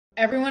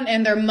Everyone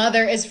and their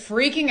mother is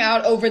freaking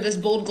out over this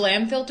bold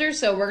glam filter,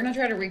 so we're gonna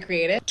try to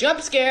recreate it. Jump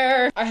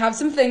scare! I have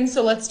some things,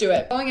 so let's do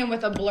it. Going in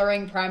with a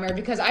blurring primer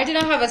because I did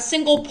not have a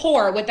single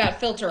pore with that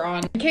filter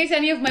on. In case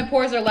any of my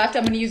pores are left,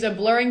 I'm gonna use a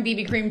blurring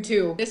BB cream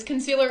too. This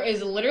concealer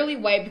is literally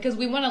white because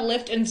we wanna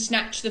lift and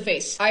snatch the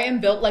face. I am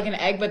built like an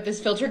egg, but this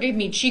filter gave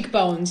me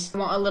cheekbones. I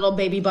want a little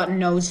baby button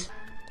nose.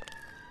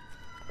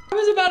 I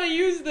was about to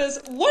use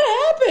this. What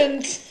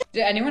happened?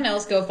 Did anyone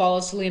else go follow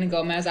Selena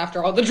Gomez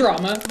after all the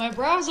drama? My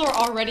brows are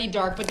already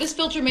dark, but this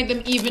filter made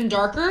them even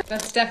darker.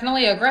 That's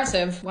definitely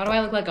aggressive. Why do I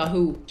look like a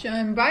who?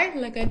 Shine bright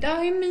like a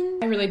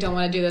diamond. I really don't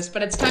want to do this,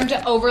 but it's time to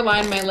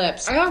overline my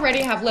lips. I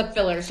already have lip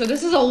filler, so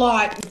this is a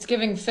lot. It's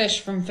giving fish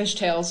from Fish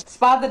Tales.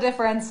 Spot the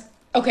difference.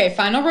 Okay,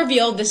 final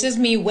reveal. This is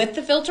me with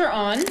the filter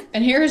on,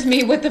 and here's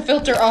me with the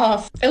filter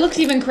off. It looks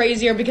even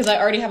crazier because I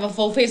already have a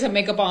full face of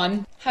makeup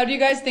on. How do you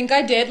guys think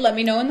I did? Let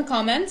me know in the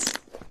comments.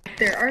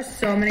 There are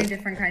so many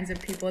different kinds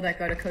of people that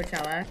go to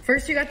Coachella.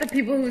 First, you got the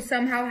people who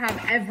somehow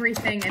have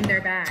everything in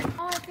their bag.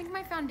 Oh, I think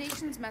my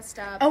foundation's messed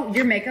up. Oh,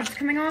 your makeup's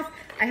coming off?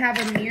 I have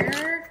a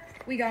mirror.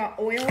 We got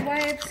oil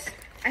wipes.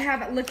 I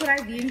have liquid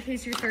IV in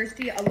case you're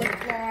thirsty, a lip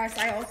gloss.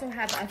 I also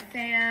have a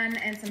fan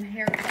and some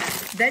hair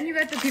clips. Then you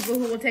got the people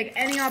who will take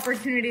any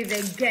opportunity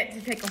they get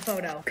to take a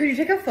photo. Could you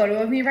take a photo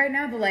of me right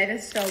now? The light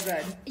is so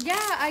good.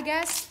 Yeah, I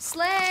guess.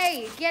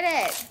 Slay, get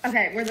it.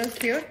 Okay, were those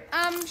cute?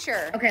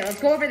 Sure. Okay,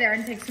 let's go over there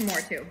and take some more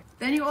too.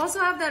 Then you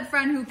also have that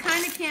friend who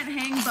kind of can't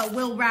hang but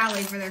will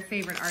rally for their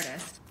favorite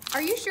artist.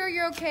 Are you sure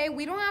you're okay?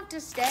 We don't have to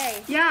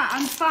stay. Yeah,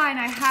 I'm fine.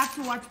 I have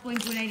to watch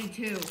Blink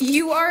 182.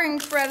 You are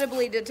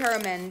incredibly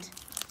determined.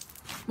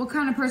 What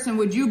kind of person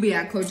would you be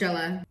at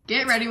Coachella?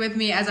 Get ready with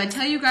me as I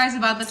tell you guys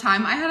about the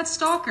time I had a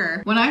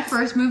stalker. When I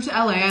first moved to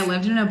LA, I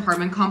lived in an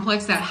apartment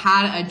complex that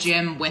had a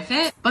gym with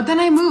it. But then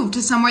I moved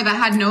to somewhere that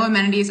had no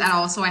amenities at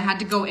all, so I had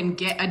to go and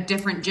get a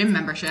different gym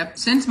membership.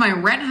 Since my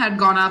rent had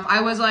gone up,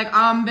 I was like,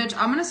 bitch,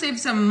 I'm gonna save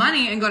some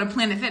money and go to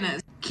Planet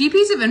Fitness. Key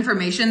piece of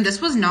information, this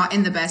was not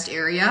in the best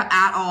area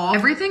at all.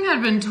 Everything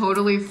had been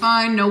totally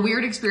fine, no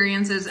weird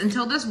experiences,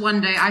 until this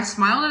one day I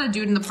smiled at a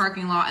dude in the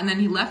parking lot and then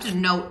he left a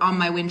note on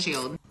my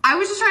windshield. I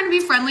was just trying to be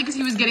friendly because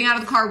he was getting out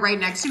of the car right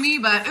next to me,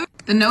 but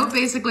the note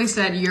basically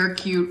said, "You're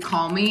cute,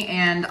 call me,"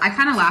 and I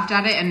kind of laughed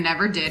at it and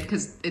never did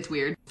because it's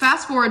weird.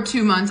 Fast forward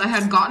 2 months, I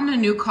had gotten a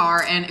new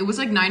car and it was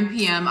like 9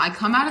 p.m. I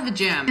come out of the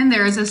gym and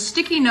there is a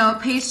sticky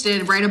note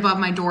pasted right above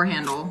my door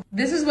handle.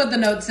 This is what the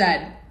note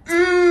said.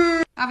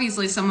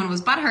 Obviously someone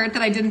was butthurt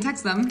that I didn't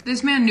text them.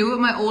 This man knew what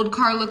my old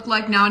car looked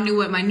like, now knew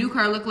what my new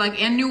car looked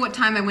like, and knew what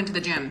time I went to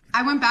the gym.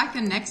 I went back the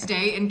next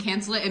day and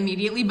canceled it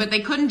immediately, but they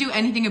couldn't do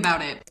anything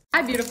about it.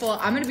 Hi beautiful,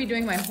 I'm gonna be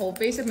doing my whole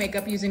face of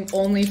makeup using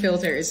only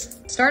filters.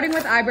 Starting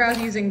with eyebrows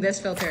using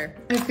this filter.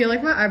 I feel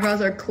like my eyebrows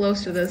are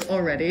close to this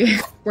already.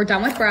 We're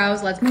done with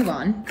brows, let's move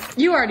on.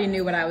 You already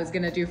knew what I was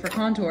gonna do for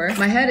contour.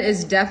 My head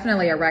is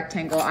definitely a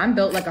rectangle. I'm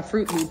built like a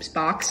Fruit Loops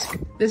box.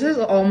 This is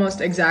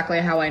almost exactly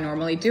how I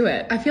normally do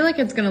it. I feel like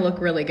it's gonna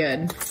look really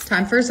good.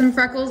 Time for some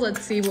freckles,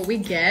 let's see what we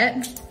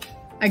get.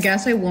 I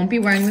guess I won't be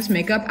wearing this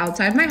makeup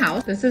outside my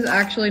house. This is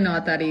actually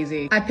not that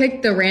easy. I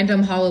picked the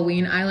random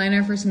Halloween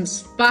eyeliner for some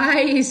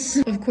spice.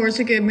 Of course,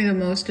 it gave me the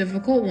most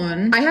difficult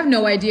one. I have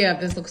no idea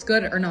if this looks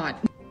good or not.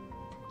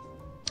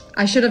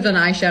 I should have done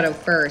eyeshadow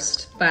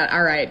first, but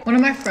all right. One of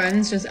my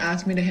friends just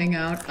asked me to hang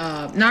out.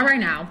 Not right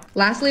now.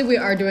 Lastly, we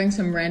are doing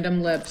some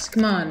random lips.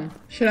 Come on.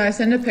 Should I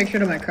send a picture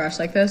to my crush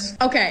like this?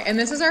 Okay, and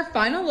this is our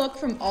final look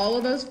from all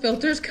of those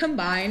filters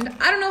combined.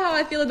 I don't know how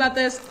I feel about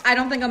this. I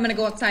don't think I'm gonna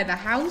go outside the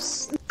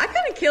house. I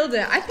kind of killed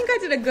it. I think I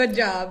did a good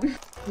job.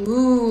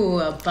 Ooh,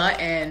 a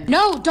button.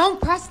 No,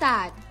 don't press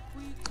that.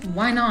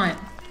 Why not?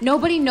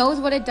 Nobody knows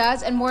what it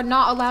does and we're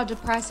not allowed to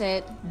press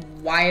it.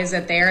 Why is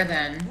it there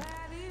then?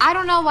 I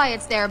don't know why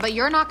it's there, but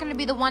you're not gonna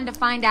be the one to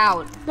find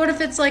out. What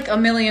if it's like $1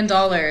 million?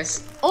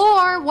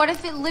 Or what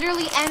if it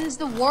literally ends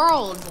the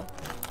world?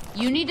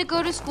 You need to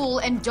go to school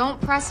and don't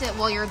press it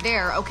while you're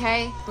there,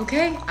 okay?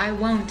 Okay, I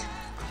won't.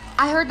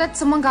 I heard that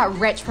someone got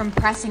rich from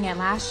pressing it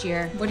last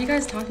year. What are you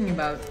guys talking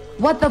about?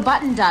 What the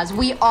button does,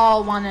 we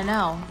all wanna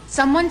know.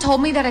 Someone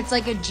told me that it's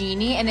like a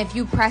genie and if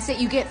you press it,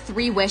 you get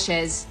 3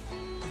 wishes.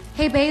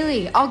 Hey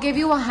Bailey, I'll give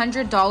you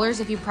 $100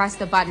 if you press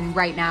the button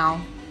right now.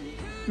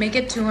 Make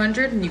it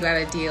 200 and you got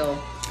a deal.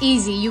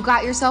 Easy, you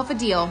got yourself a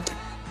deal.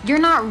 You're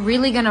not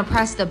really gonna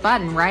press the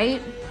button,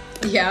 right?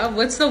 Yeah,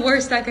 what's the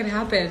worst that could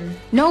happen?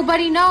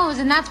 Nobody knows,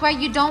 and that's why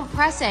you don't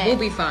press it. We'll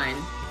be fine.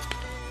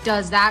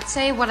 Does that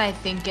say what I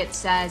think it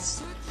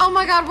says? Oh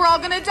my god, we're all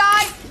gonna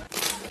die!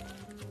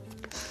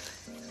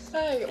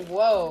 Hey,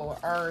 whoa,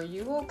 are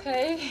you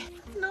okay?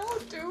 No,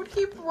 dude,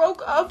 he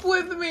broke up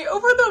with me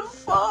over the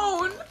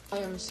phone. I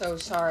am so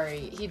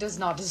sorry. He does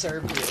not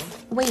deserve you.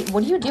 Wait,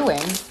 what are you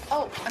doing?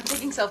 Oh, I'm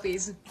taking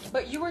selfies.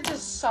 But you were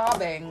just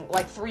sobbing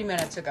like 3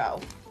 minutes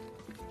ago.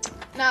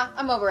 Nah,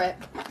 I'm over it.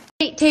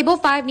 Wait, table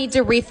 5 needs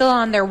a refill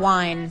on their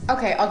wine.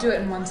 Okay, I'll do it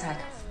in 1 sec.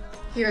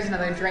 Here's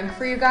another drink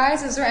for you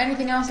guys. Is there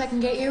anything else I can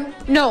get you?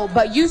 No,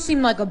 but you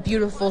seem like a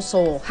beautiful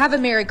soul. Have a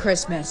Merry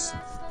Christmas.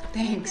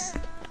 Thanks.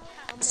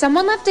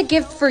 Someone left a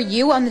gift for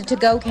you on the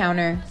to-go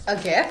counter. A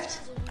gift?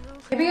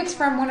 Maybe it's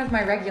from one of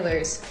my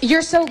regulars.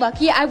 You're so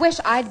lucky. I wish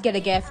I'd get a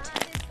gift.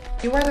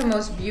 You are the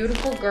most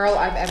beautiful girl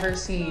I've ever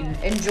seen.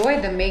 Enjoy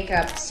the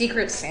makeup.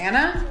 Secret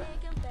Santa?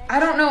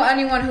 I don't know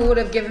anyone who would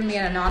have given me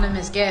an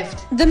anonymous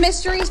gift. The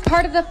mystery's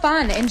part of the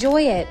fun.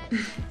 Enjoy it.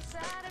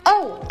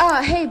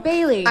 Oh, hey,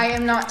 Bailey. I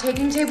am not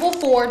taking table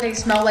 4. They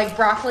smell like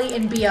broccoli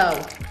and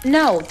BO.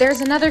 No,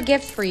 there's another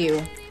gift for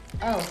you.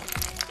 Oh.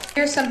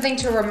 Here's something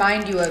to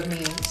remind you of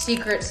me.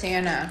 Secret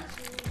Santa.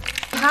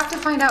 I have to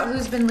find out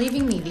who's been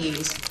leaving me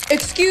these.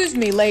 Excuse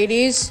me,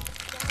 ladies.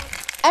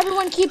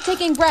 Everyone keep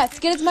taking breaths.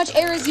 Get as much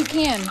air as you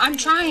can. I'm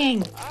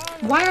trying.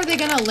 Why are they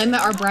gonna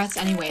limit our breaths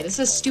anyway? This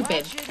is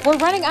stupid. We're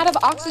running out of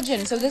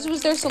oxygen, so this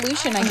was their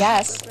solution, I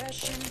guess.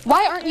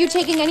 Why aren't you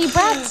taking any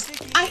breaths?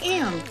 I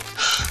am.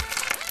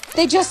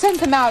 They just sent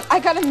them out. I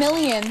got 1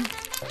 million.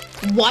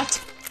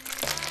 What?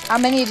 How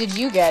many did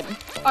you get?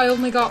 I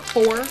only got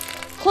 4.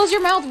 Close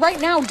your mouth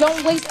right now.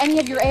 Don't waste any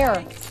of your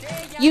air.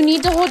 You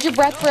need to hold your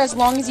breath for as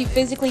long as you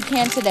physically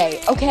can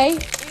today, okay?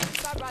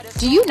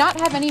 Do you not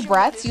have any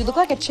breaths? You look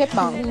like a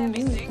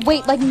chipmunk.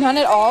 Wait, like none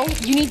at all?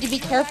 You need to be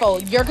careful.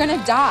 You're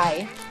gonna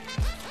die.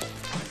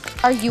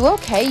 Are you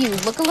okay? You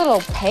look a little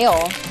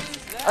pale.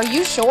 Are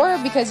you sure?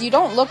 Because you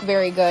don't look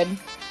very good.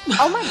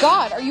 Oh my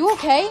god, are you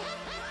okay?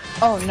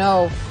 Oh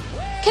no.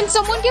 Can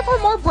someone give her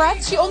more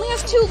breaths? She only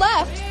has 2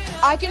 left.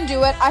 I can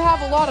do it. I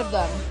have a lot of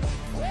them.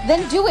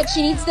 Then do it.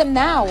 She needs them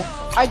now.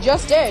 I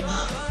just did.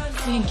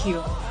 Thank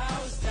you.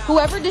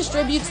 Whoever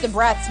distributes the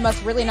breaths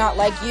must really not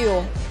like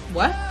you.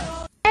 What?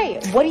 Hey,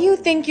 what do you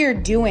think you're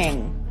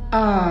doing?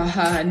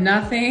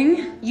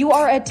 Nothing. You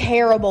are a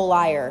terrible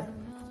liar.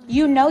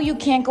 You know you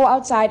can't go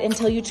outside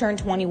until you turn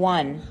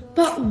 21.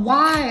 But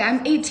why?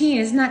 I'm 18.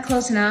 Isn't that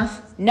close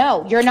enough?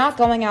 No, you're not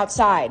going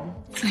outside.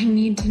 I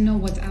need to know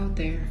what's out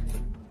there.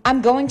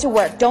 I'm going to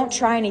work. Don't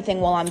try anything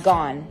while I'm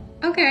gone.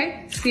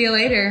 Okay. See you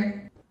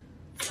later.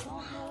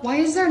 Why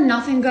is there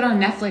nothing good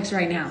on Netflix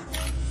right now?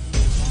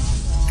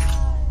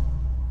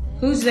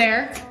 Who's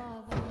there?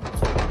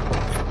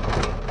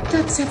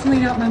 That's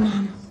definitely not my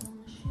mom.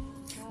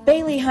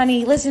 Bailey,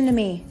 honey, listen to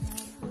me.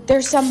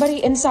 There's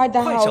somebody inside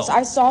the house.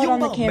 I saw it on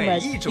the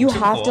cameras. You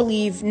have to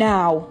leave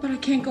now. But I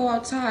can't go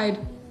outside.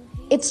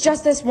 It's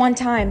just this one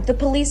time. The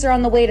police are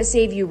on the way to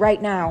save you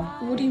right now.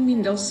 What do you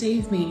mean they'll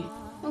save me?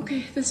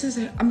 Okay, this is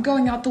it. I'm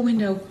going out the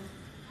window.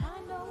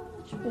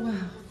 Wow.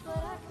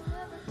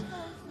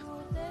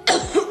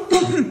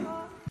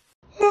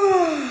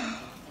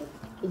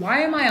 Why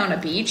am I on a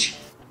beach?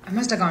 I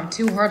must have gone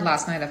too hard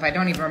last night if I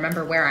don't even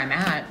remember where I'm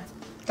at.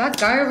 That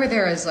guy over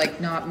there is like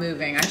not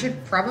moving. I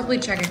should probably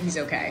check if he's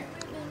okay.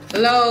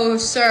 Hello,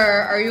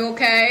 sir, are you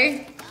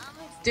okay?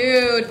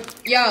 Dude,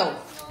 yo,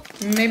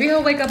 maybe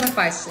he'll wake up if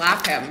I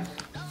slap him.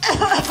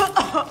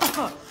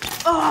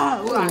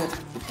 Ooh,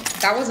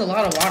 that was a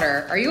lot of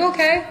water. Are you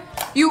okay?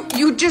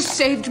 You just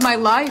saved my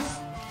life.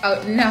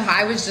 Oh, no,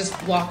 I was just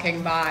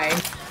walking by.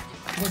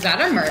 Was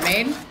that a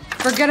mermaid?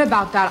 Forget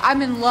about that.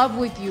 I'm in love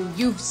with you.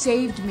 You've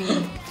saved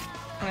me.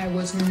 I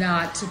was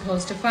not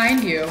supposed to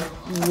find you.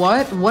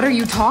 What? What are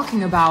you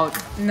talking about?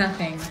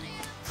 Nothing.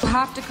 You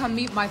have to come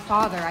meet my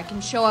father. I can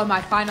show him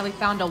I finally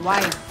found a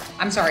wife.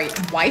 I'm sorry,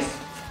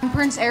 wife? I'm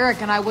Prince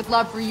Eric, and I would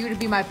love for you to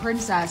be my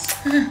princess.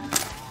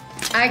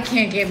 I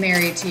can't get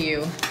married to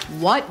you.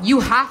 What? You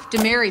have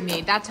to marry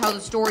me. That's how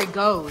the story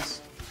goes.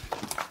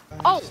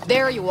 Oh,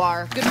 there you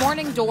are. Good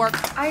morning,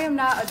 dork. I am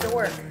not a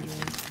dork.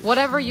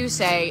 Whatever you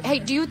say. Hey,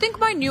 do you think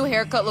my new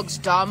haircut looks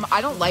dumb?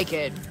 I don't like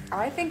it.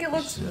 I think it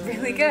looks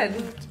really good.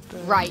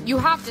 Right, you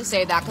have to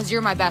say that because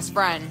you're my best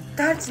friend.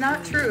 That's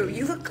not true.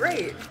 You look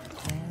great.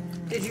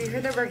 Did you hear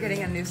that we're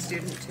getting a new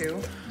student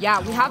too? Yeah,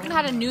 we haven't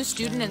had a new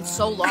student in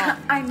so long.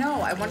 I know.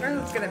 I wonder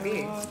who it's gonna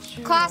be.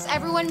 Class,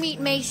 everyone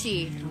meet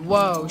Macy.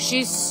 Whoa,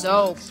 she's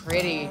so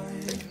pretty.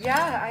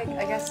 Yeah,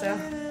 I guess so.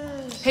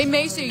 Hey,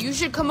 Macy, you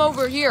should come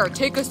over here.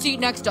 Take a seat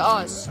next to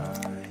us.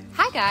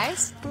 Hi,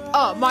 guys.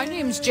 My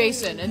name's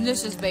Jason, and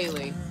this is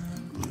Bailey.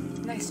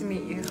 Nice to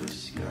meet you.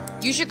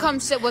 You should come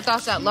sit with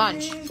us at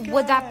lunch.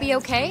 Would that be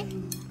okay?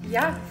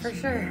 Yeah, for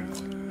sure.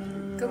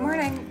 Good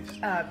morning.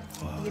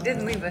 You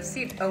didn't leave a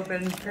seat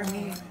open for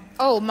me.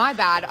 Oh, my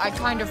bad. I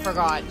kind of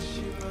forgot.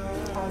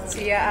 I'll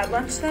see you at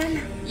lunch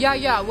then.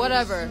 Yeah,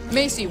 whatever.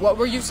 Macy, what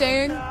were you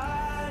saying?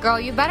 Girl,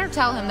 you better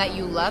tell him that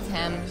you love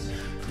him.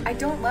 I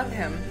don't love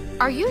him.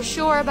 Are you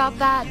sure about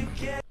that?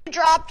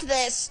 Dropped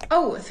this.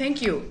 Oh,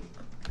 thank you.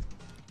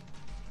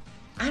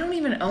 I don't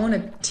even own a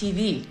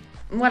TV.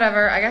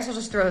 Whatever, I guess I'll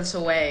just throw this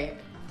away.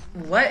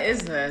 What is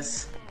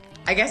this?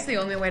 I guess the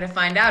only way to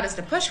find out is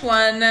to push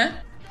one.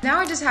 Now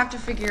I just have to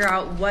figure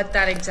out what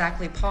that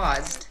exactly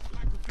paused.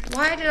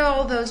 Why did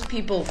all those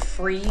people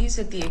freeze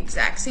at the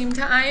exact same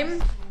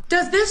time?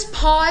 Does this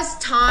pause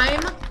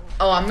time?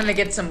 Oh, I'm gonna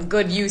get some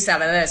good use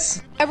out of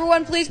this.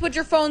 Everyone, please put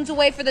your phones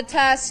away for the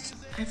test.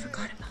 I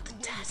forgot about the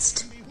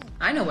test.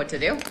 I know what to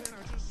do.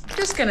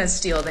 Just gonna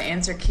steal the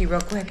answer key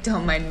real quick.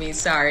 Don't mind me,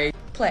 sorry.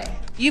 Play.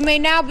 You may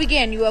now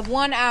begin. You have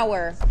 1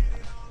 hour.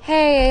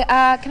 Hey,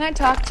 can I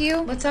talk to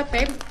you? What's up,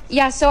 babe?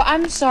 Yeah, so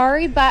I'm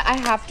sorry, but I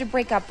have to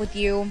break up with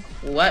you.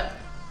 What?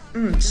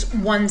 Just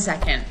 1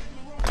 second.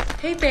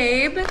 Hey,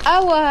 babe.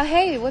 Oh,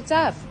 hey, what's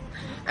up?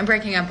 I'm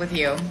breaking up with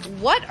you.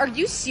 What? Are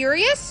you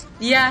serious?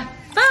 Yeah.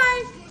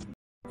 Bye.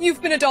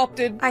 You've been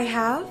adopted. I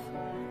have?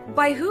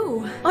 By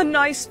who? A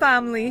nice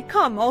family.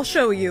 Come, I'll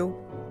show you.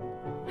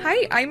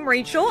 Hi, I'm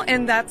Rachel,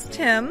 and that's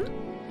Tim.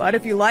 But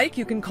if you like,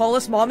 you can call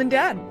us Mom and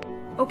Dad.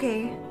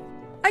 Okay.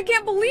 I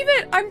can't believe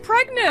it! I'm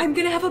pregnant! I'm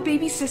gonna have a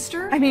baby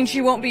sister? I mean, she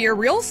won't be your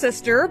real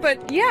sister,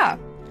 but yeah.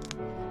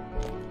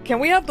 Can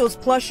we have those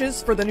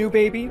plushes for the new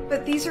baby?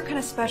 But these are kind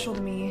of special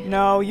to me.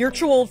 No, you're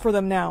too old for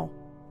them now.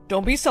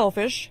 Don't be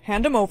selfish.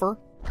 Hand them over.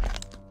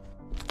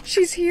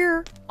 She's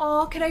here.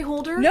 Aw, can I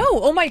hold her? No,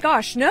 oh my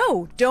gosh,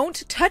 no.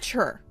 Don't touch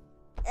her.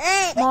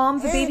 Mom,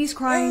 the baby's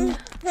crying.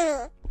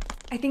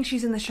 I think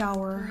she's in the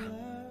shower.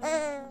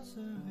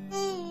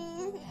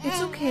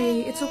 It's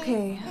okay, it's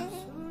okay.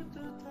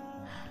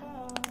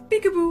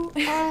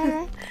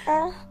 Peekaboo.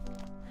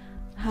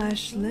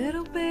 Hush,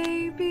 little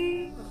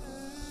baby.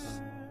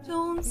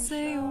 Don't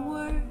say a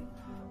word.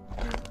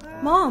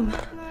 Mom!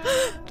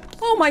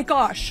 Oh my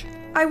gosh.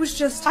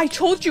 I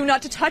told you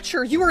not to touch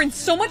her. You were in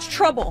so much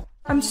trouble.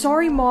 I'm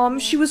sorry, Mom.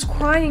 She was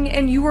crying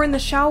and you were in the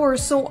shower,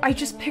 so I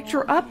just picked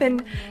her up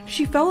and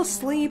she fell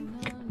asleep.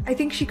 I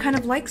think she kind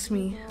of likes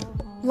me.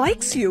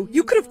 Likes you?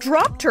 You could have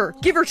dropped her.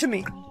 Give her to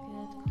me.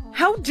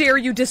 How dare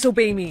you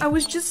disobey me? I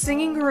was just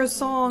singing her a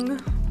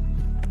song.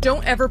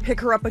 Don't ever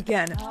pick her up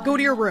again. Go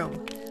to your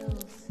room.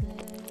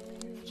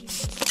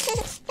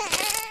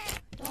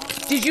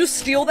 Did you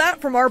steal that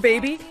from our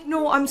baby?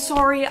 No, I'm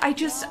sorry. I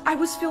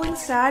was feeling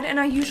sad and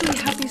I usually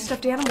have these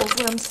stuffed animals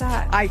when I'm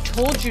sad. I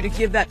told you to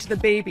give that to the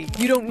baby.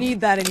 You don't need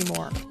that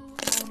anymore.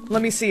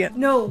 Let me see it.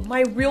 No,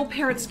 my real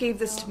parents gave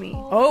this to me.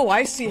 Oh,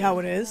 I see how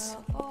it is.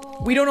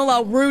 We don't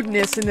allow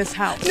rudeness in this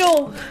house.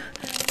 No!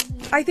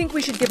 I think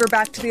we should give her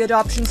back to the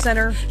adoption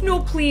center. No,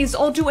 please.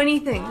 I'll do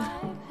anything.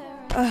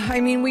 I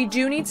mean, we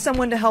do need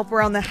someone to help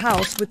around the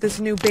house with this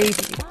new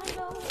baby.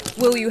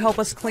 Will you help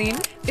us clean?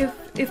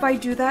 If I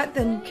do that,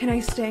 then can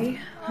I stay?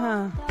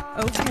 Huh.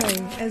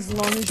 Okay. As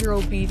long as you're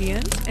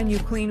obedient and you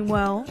clean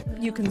well,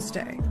 you can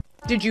stay.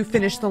 Did you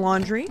finish the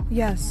laundry?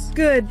 Yes.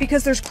 Good,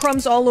 because there's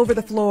crumbs all over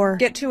the floor.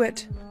 Get to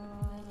it.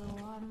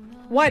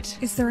 What?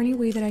 Is there any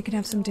way that I can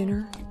have some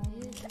dinner?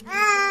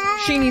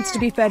 She needs to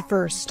be fed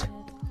first.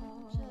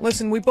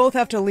 Listen, we both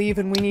have to leave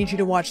and we need you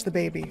to watch the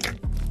baby.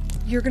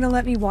 You're gonna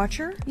let me watch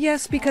her?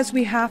 Yes, because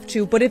we have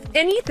to, but if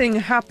anything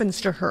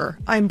happens to her,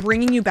 I'm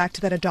bringing you back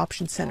to that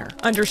adoption center.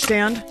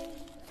 Understand?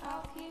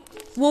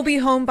 We'll be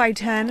home by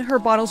 10. Her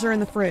bottles are in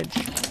the fridge.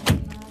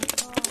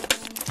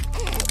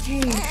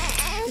 Hey,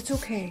 it's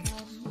okay.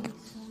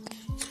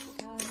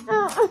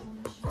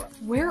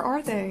 Where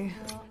are they?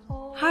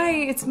 Hi,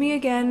 it's me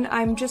again.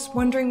 I'm just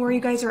wondering where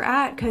you guys are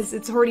at, because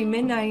it's already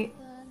midnight.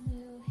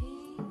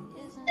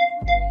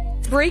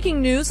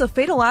 Breaking news, a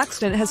fatal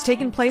accident has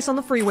taken place on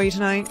the freeway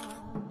tonight.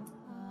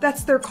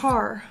 That's their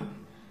car.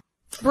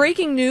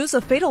 Breaking news,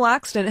 a fatal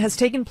accident has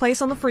taken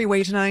place on the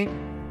freeway tonight.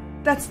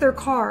 That's their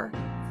car.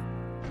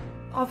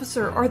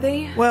 Officer, are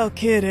they? Well,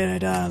 kid,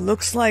 it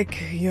looks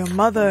like your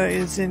mother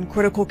is in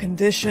critical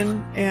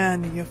condition,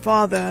 and your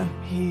father,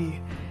 he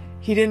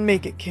didn't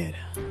make it, kid.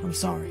 I'm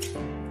sorry.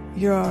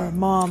 Your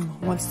mom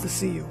wants to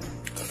see you.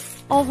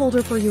 I'll hold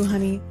her for you,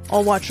 honey.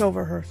 I'll watch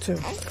over her, too.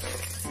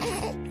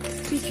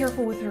 Be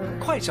careful with her.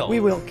 快手 We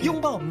will, kid.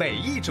 拥抱每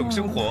一种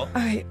生活。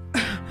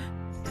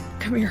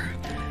 Come here.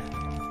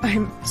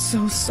 I'm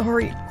so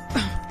sorry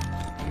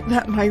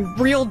that my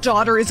real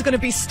daughter is gonna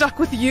be stuck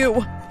with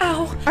you.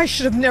 Ow! I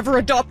should have never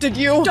adopted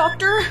you.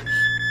 Doctor!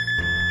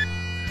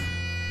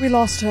 We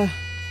lost her.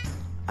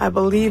 I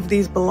believe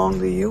these belong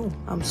to you.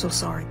 I'm so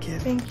sorry,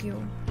 kid. Thank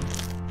you.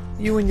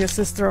 You and your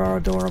sister are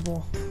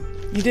adorable.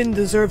 You didn't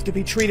deserve to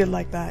be treated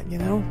like that, you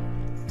know?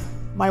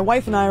 My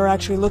wife and I are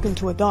actually looking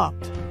to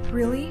adopt.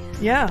 Really?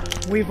 Yeah,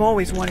 we've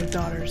always wanted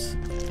daughters.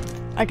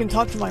 I can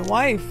talk to my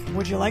wife.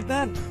 Would you like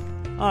that?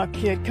 Aw,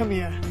 kid, come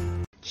here.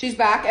 She's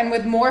back, and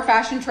with more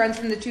fashion trends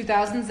from the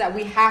 2000s that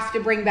we have to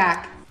bring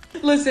back.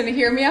 Listen,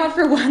 hear me out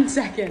for 1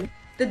 second.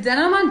 The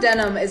denim on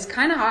denim is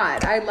kind of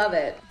hot. I love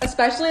it.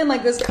 Especially in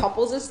like this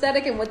couples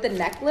aesthetic, and with the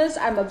necklace,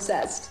 I'm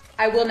obsessed.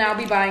 I will now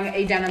be buying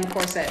a denim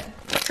corset.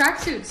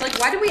 Tracksuits, like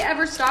why did we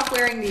ever stop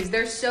wearing these?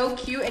 They're so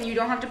cute and you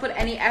don't have to put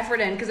any effort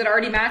in because it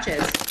already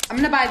matches. I'm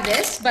gonna buy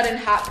this, but in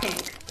hot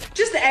pink.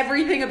 Just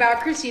everything about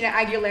Christina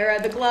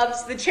Aguilera, the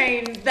gloves, the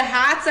chain, the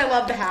hats. I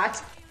love the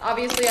hats.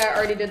 Obviously, I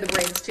already did the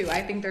braids too.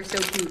 I think they're so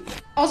cute.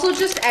 Also,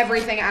 just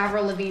everything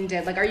Avril Lavigne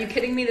did. Like, are you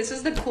kidding me? This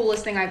is the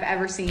coolest thing I've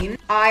ever seen.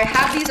 I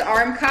have these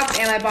arm cuffs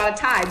and I bought a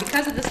tie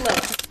because of this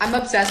look. I'm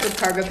obsessed with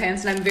cargo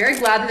pants and I'm very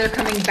glad that they're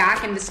coming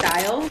back into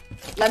style.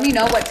 Let me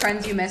know what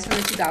trends you missed from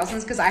the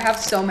 2000s because I have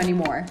so many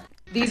more.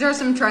 These are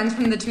some trends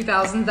from the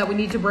 2000s that we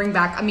need to bring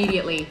back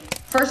immediately.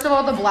 First of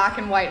all, the black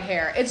and white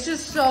hair. It's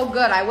just so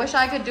good. I wish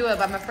I could do it,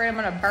 but I'm afraid I'm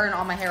gonna burn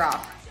all my hair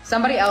off.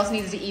 Somebody else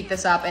needs to eat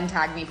this up and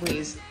tag me,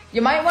 please.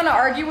 You might want to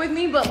argue with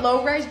me, but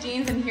low-rise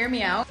jeans and hear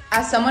me out.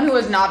 As someone who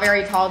is not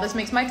very tall, this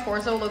makes my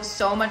torso look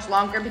so much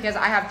longer because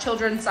I have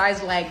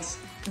children's-sized legs.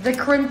 The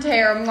crimped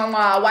hair,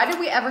 why did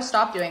we ever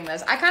stop doing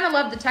this? I kind of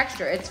love the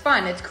texture. It's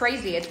fun, it's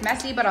crazy, it's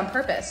messy, but on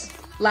purpose.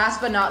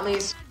 Last but not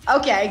least,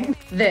 okay,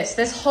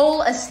 this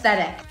whole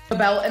aesthetic. The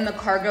belt and the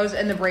cargos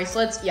and the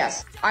bracelets,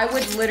 yes. I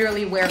would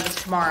literally wear this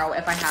tomorrow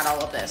if I had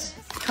all of this.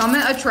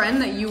 Comment a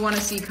trend that you want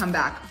to see come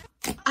back.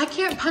 I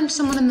can't punch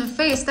someone in the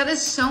face, that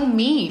is so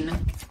mean.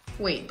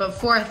 Wait, but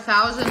for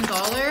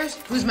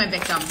 $1,000, who's my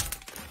victim?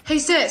 Hey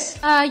sis.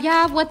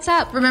 Yeah, what's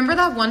up? Remember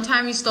that one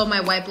time you stole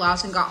my white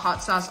blouse and got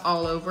hot sauce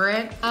all over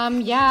it?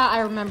 Yeah, I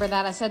remember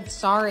that. I said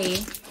sorry.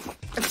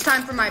 It's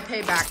time for my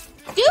payback.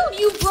 Dude,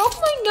 you broke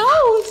my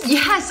nose!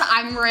 Yes,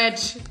 I'm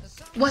rich.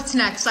 What's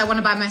next? I want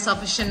to buy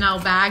myself a Chanel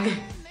bag.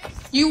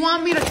 You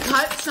want me to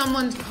cut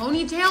someone's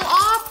ponytail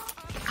off?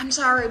 I'm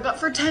sorry, but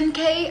for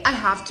 10K, I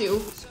have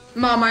to.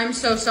 Mom, I'm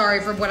so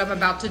sorry for what I'm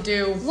about to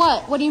do.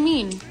 What? What do you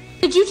mean?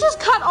 Did you just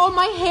cut all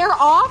my hair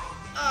off?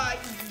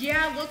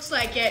 Yeah, looks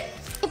like it.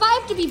 If I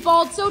have to be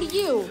bald, so do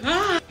you.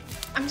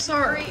 I'm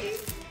sorry.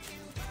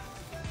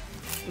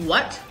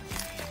 What?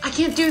 I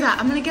can't do that.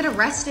 I'm gonna get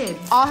arrested.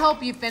 I'll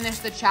help you finish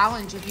the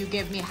challenge if you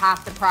give me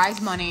half the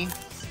prize money.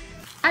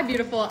 Hi,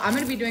 beautiful. I'm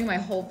gonna be doing my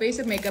whole face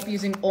of makeup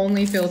using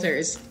only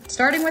filters.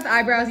 Starting with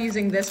eyebrows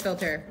using this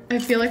filter. I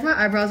feel like my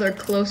eyebrows are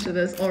close to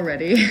this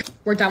already.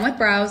 We're done with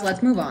brows,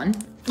 let's move on.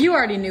 You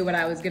already knew what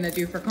I was gonna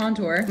do for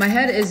contour. My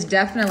head is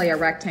definitely a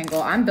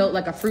rectangle. I'm built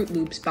like a Fruit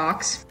Loops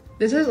box.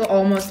 This is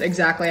almost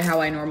exactly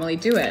how I normally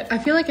do it. I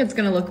feel like it's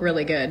gonna look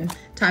really good.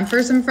 Time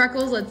for some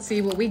freckles, let's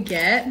see what we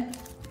get.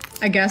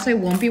 I guess I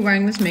won't be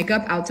wearing this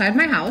makeup outside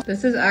my house.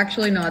 This is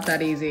actually not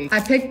that easy. I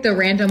picked the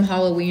random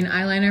Halloween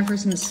eyeliner for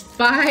some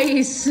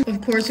spice.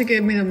 Of course it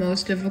gave me the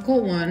most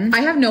difficult one.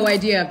 I have no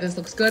idea if this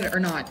looks good or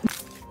not.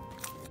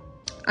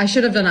 I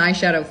should have done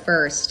eyeshadow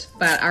first,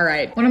 but all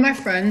right. One of my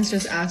friends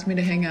just asked me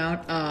to hang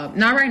out.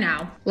 Not right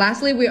now.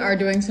 Lastly, we are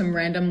doing some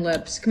random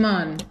lips. Come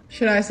on.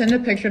 Should I send a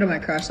picture to my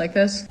crush like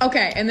this?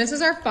 Okay, and this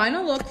is our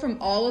final look from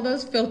all of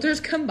those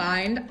filters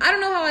combined. I don't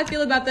know how I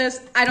feel about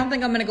this. I don't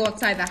think I'm gonna go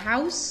outside the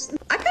house.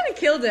 I kind of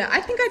killed it. I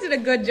think I did a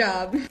good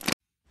job.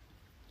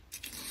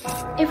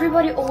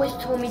 Everybody always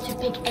told me to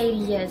pick 80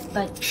 years,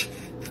 but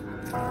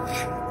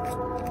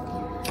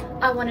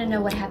I want to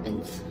know what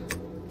happens.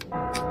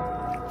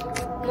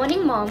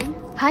 Morning, Mom.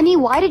 Honey,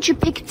 why did you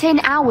pick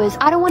 10 hours?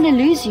 I don't want to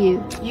lose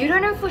you. You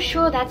don't know for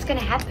sure that's gonna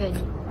happen.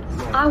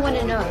 I want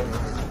to know.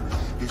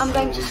 I'm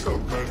going to school.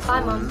 Bye,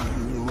 Mom.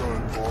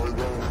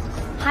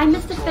 Hi,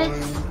 Mr.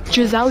 Fitz.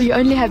 Giselle, you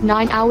only have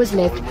 9 hours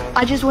left.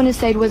 I just want to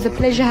say it was a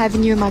pleasure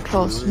having you in my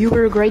class. You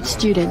were a great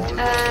student.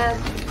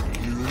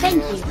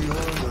 Thank you.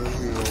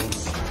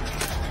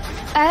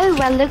 Oh,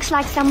 well, looks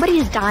like somebody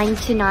is dying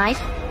tonight.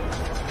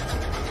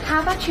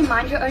 How about you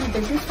mind your own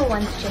business for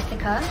once,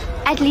 Jessica?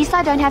 At least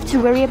I don't have to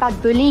worry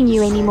about bullying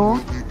you anymore.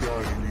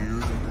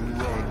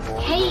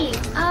 Hey,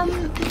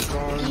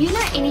 do you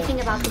know anything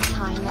about the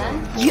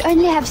timer? You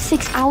only have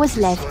 6 hours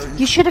left.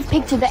 You should have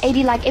picked to the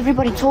 80 like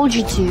everybody told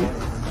you to.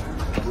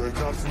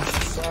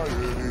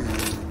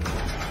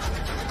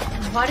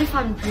 What if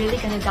I'm really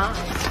gonna die?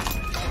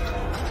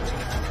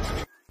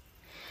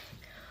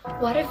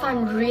 What if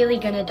I'm really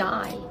gonna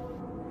die?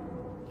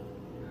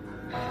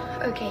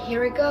 Okay,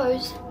 here it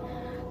goes.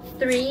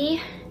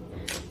 3,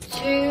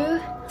 2,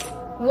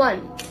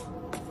 1.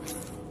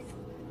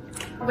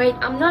 Wait,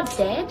 I'm not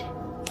dead?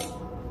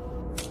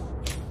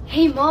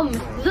 Hey Mom,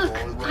 look,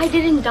 I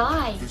didn't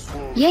die.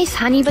 Yes,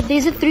 honey, but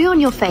there's a 3 on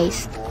your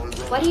face.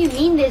 What do you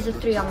mean there's a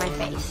 3 on my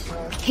face?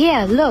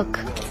 Here, look.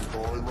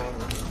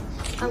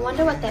 I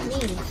wonder what that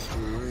means.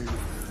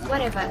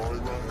 Whatever.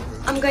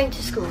 I'm going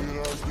to school.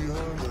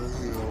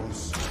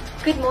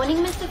 Good morning,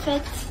 Mr.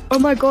 Fitz. Oh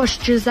my gosh,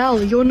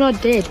 Giselle, you're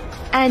not dead.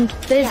 And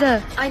there's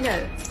I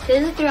know.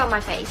 There's a 3 on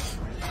my face.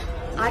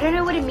 I don't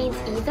know what it means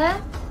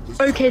either.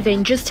 Okay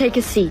then, just take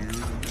a seat.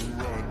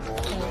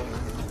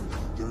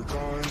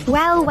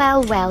 Well,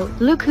 well, well.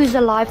 Look who's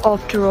alive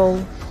after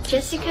all.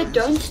 Jessica,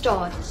 don't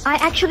start. I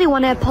actually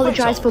want to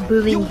apologize for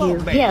bullying you.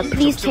 Here,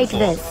 please take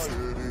this.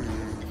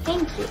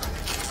 Thank you.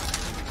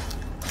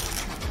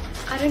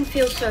 I don't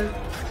feel so...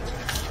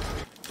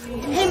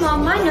 Hey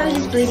Mom, my nose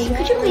is bleeding.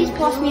 Could you please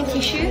pass me a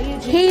tissue?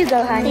 Here you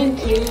go, honey.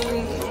 Thank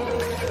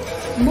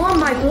you. Mom,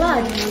 my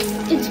blood.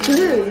 It's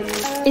blue.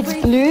 It's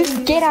blue?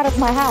 Get out of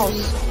my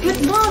house. But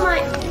Mom,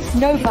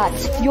 No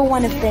buts. You're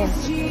one of them.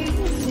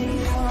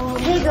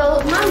 Hey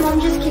girl, my mom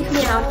just kicked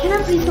me out. Can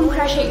I please come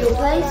crash at your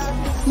place?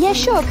 Yeah,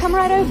 sure. Come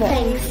right over.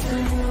 Thanks.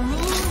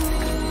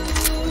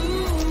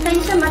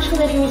 Thanks so much for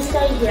letting me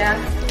stay here.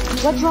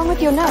 What's wrong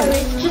with your nose? Oh,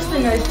 it's just a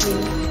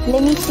nosebleed.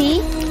 Let me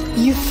see.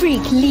 You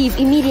freak. Leave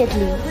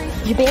immediately.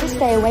 You better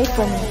stay away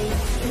from me.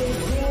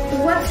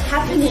 What's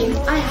happening?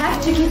 I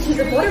have to get to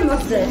the bottom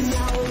of this.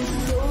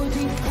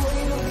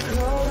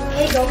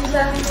 Hey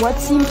doctor. What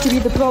seems to be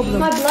the problem?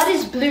 My blood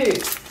is blue.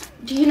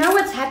 Do you know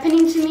what's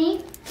happening to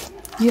me?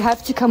 You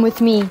have to come with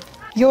me.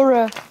 You're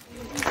a...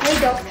 Hey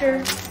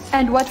doctor.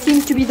 And what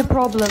seems to be the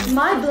problem?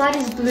 My blood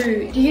is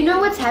blue. Do you know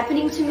what's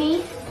happening to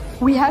me?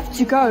 We have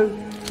to go.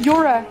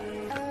 You're a...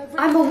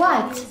 I'm a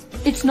what?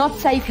 It's not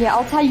safe here.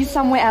 I'll tell you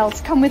somewhere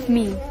else. Come with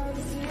me.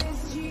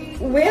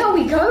 Where are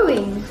we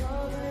going?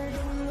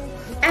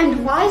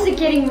 And why is it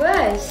getting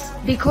worse?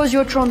 Because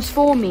you're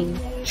transforming.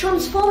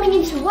 Transforming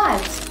into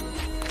what?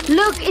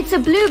 Look, it's a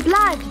blue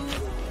blood.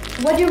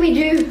 What do we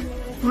do?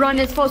 Run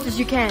as fast as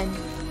you can.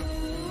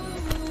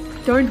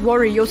 Don't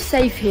worry, you're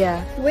safe here.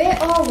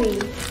 Where are we?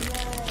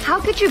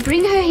 How could you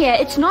bring her here?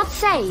 It's not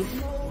safe.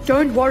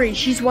 Don't worry,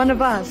 she's one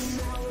of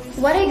us.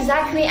 What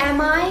exactly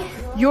am I?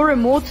 You're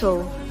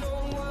immortal.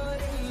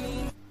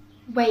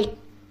 Wait,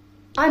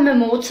 I'm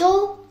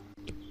immortal?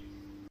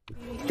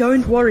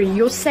 Don't worry,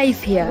 you're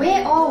safe here.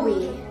 Where are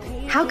we?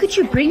 How could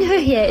you bring her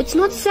here? It's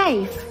not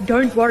safe.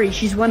 Don't worry,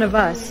 she's one of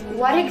us.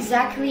 What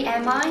exactly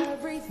am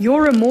I?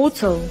 You're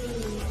immortal.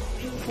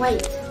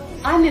 Wait,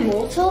 I'm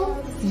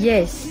immortal?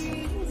 Yes.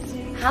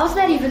 How's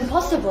that even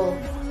possible?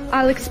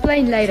 I'll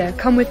explain later.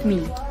 Come with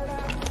me.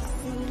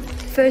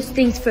 First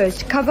things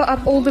first, cover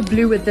up all the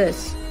blue with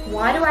this.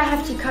 Why do I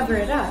have to cover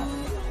it up?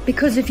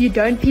 Because if you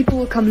don't, people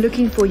will come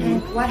looking for you.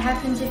 And what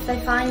happens if they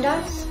find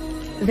us?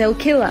 They'll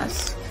kill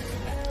us.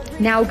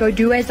 Now go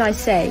do as I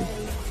say.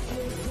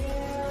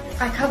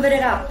 I covered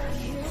it up.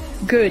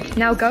 Good.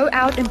 Now go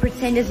out and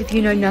pretend as if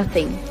you know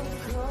nothing.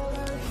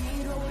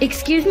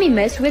 Excuse me,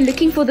 miss. We're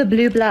looking for the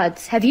blue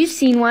bloods. Have you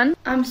seen one?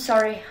 I'm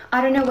sorry.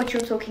 I don't know what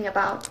you're talking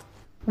about.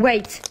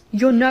 Wait.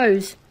 Your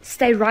nose.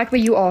 Stay right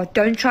where you are.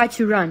 Don't try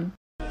to run.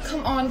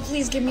 Come on,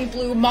 please give me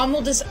blue. Mom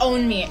will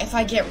disown me if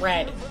I get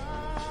red.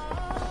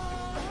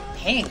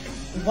 Pink?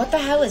 What the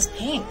hell is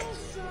pink?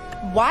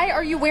 Why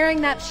are you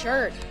wearing that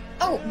shirt?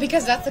 Oh,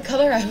 because that's the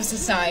color I was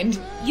assigned.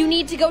 You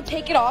need to go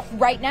take it off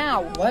right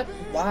now. What?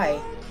 Why?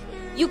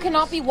 You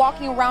cannot be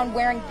walking around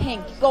wearing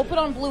pink. Go put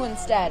on blue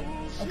instead.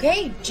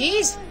 Okay,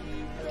 geez.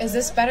 Is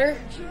this better?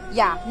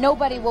 Yeah,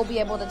 nobody will be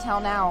able to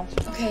tell now.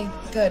 Okay,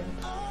 good.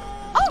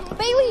 Oh,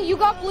 Bailey, you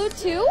got blue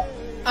too?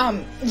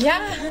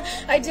 Yeah,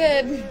 I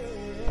did.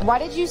 Why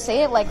did you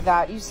say it like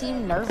that? You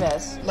seem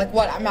nervous. Like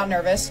what? I'm not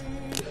nervous.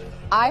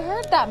 I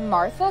heard that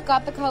Martha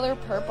got the color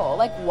purple.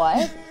 Like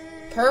what?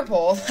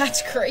 Purple?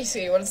 That's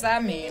crazy. What does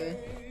that mean?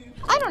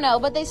 I don't know,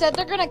 but they said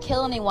they're gonna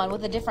kill anyone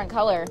with a different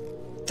color.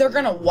 They're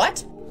gonna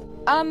what?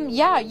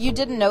 Yeah, you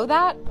didn't know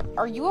that?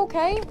 Are you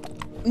okay?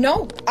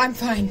 No, I'm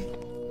fine.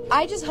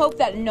 I just hope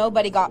that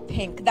nobody got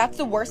pink. That's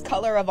the worst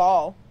color of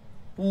all.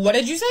 What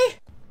did you say?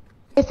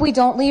 If we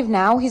don't leave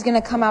now, he's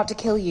gonna come out to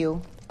kill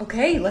you.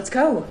 Okay, let's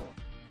go.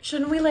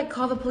 Shouldn't we,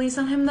 call the police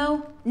on him,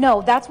 though?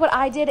 No, that's what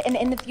I did, and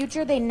in the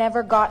future, they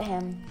never got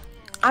him.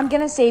 I'm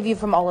gonna save you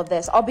from all of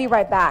this. I'll be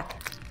right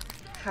back.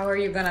 How are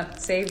you gonna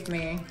save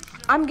me?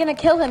 I'm gonna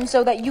kill him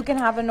so that you can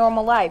have a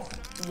normal life.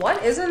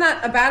 What? Isn't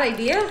that a bad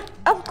idea?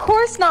 Of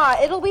course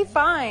not. It'll be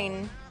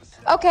fine.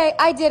 Okay,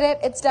 I did it.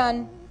 It's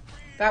done.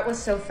 That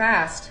was so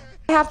fast.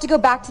 I have to go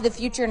back to the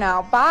future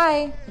now.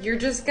 Bye. You're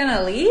just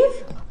gonna leave?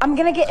 I'm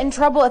gonna get in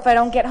trouble if I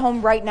don't get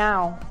home right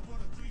now.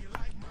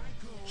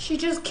 She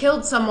just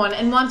killed someone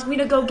and wants me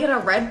to go get a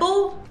Red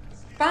Bull?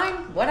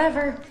 Fine,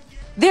 whatever.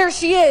 There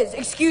she is.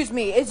 Excuse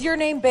me. Is your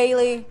name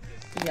Bailey?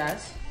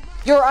 Yes.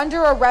 You're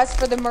under arrest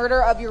for the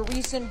murder of your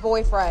recent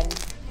boyfriend.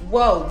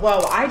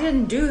 Whoa, I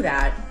didn't do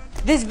that.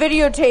 This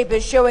videotape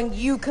is showing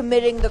you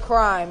committing the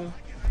crime.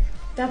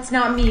 That's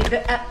not me.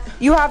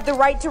 You have the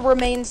right to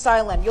remain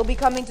silent. You'll be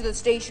coming to the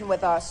station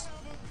with us.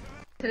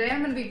 Today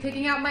I'm gonna be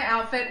picking out my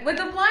outfit with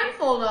a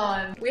blindfold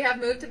on. We have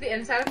moved to the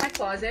inside of my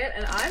closet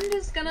and I'm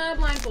just gonna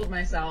blindfold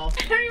myself.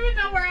 I don't even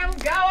know where I'm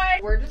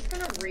going. We're just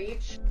gonna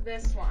reach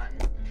this one.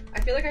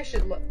 I feel like I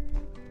should look.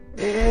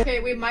 Okay,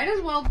 we might as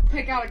well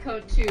pick out a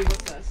coat too.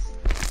 What's this?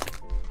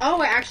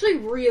 Oh, I actually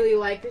really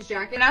like this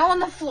jacket. Now on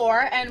the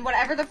floor, and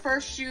whatever the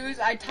first shoes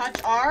I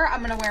touch are,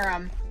 I'm gonna wear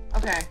them.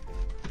 Okay.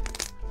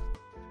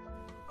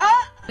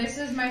 Ah! This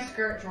is my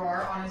skirt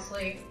drawer,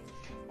 honestly.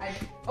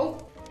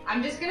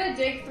 I'm just gonna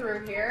dig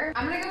through here.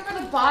 I'm gonna go for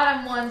the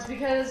bottom ones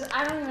because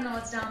I don't even know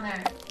what's down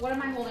there. What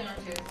am I holding on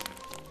to?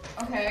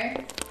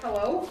 Okay,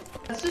 hello?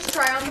 Let's just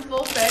try on the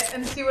full fit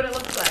and see what it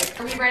looks like.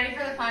 Are we ready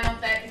for the final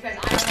fit? Because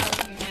I don't know if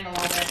you can handle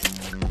all this.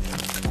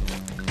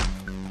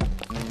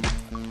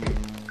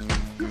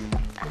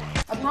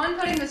 Upon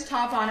putting this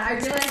top on, I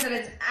realized that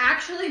it's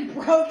actually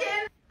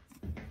broken.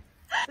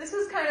 This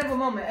was kind of a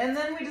moment. And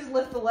then we just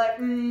lift the leg,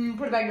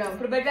 put it back down,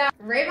 put it back down.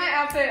 Rate my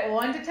outfit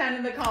 1 to 10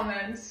 in the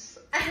comments.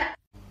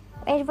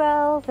 Red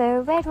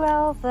Rover,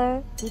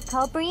 we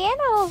call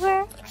Brianna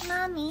over.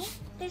 Mommy,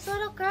 there's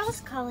little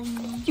girls calling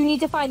me. You need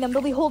to find them.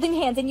 They'll be holding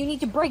hands and you need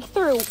to break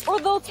through or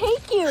they'll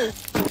take you.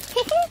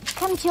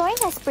 Come join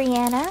us,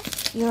 Brianna.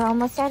 You're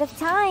almost out of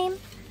time.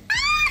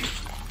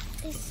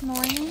 This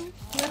morning,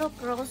 little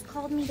girls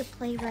called me to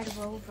play Red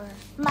Rover.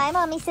 My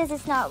mommy says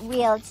it's not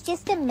real. It's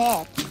just a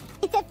myth.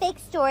 It's a fake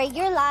story.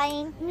 You're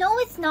lying. No,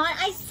 it's not.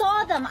 I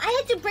saw them.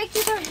 I had to break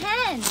through their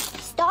hands.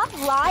 Stop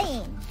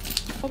lying.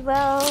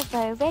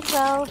 Red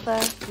Rover,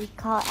 we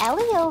call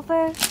Ellie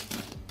over.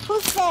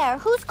 Who's there?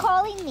 Who's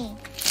calling me?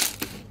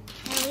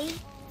 Ellie,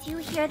 do you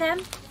hear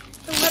them?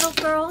 The little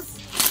girls?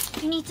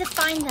 You need to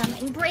find them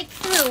and break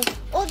through,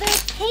 or they'll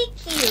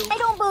take you. I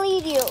don't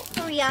believe you.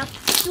 Hurry up.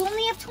 You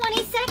only have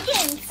 20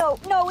 seconds.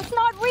 No, it's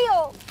not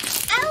real.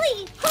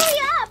 Ellie, hurry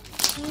up.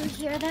 Do you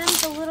hear them,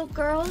 the little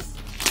girls?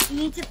 You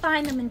need to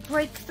find them and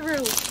break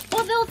through,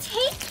 or they'll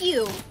take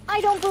you.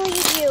 I don't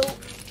believe you.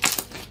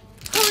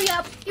 Hurry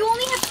up. You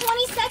only have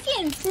 20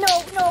 seconds.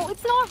 No,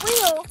 it's not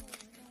real.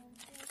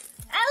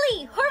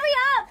 Ellie, hurry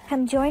up.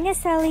 Come join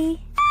us,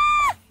 Ellie.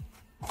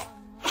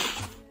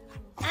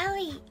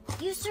 Ellie,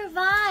 you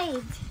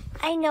survived.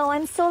 I know,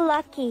 I'm so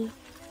lucky.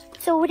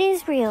 So it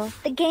is real.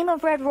 The game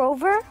of Red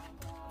Rover?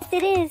 Yes,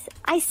 it is.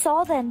 I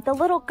saw them, the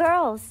little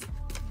girls.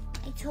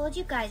 I told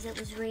you guys it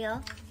was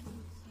real.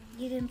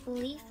 You didn't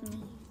believe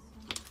me.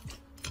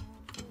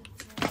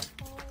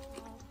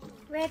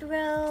 Red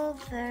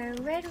Rover,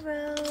 Red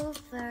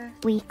Rover.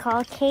 We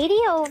call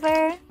Katie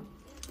over.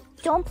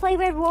 Don't play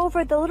Red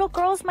Rover. The little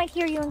girls might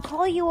hear you and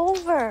call you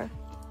over.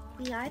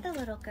 We are the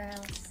little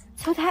girls.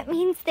 So that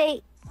means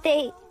they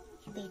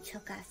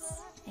took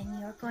us. And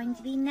you're going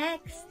to be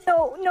next.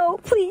 No,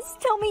 please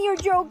tell me you're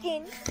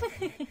joking.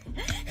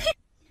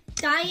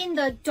 Die in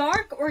the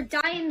dark or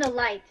die in the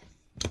light?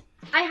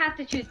 I have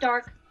to choose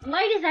dark.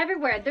 Light is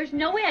everywhere. There's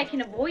no way I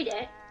can avoid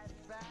it.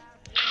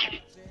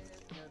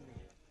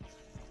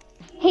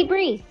 Hey,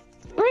 Bree.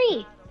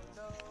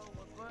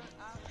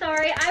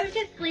 Sorry, I was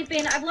just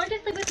sleeping. I've learned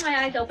to sleep with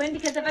my eyes open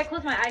because if I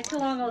close my eyes too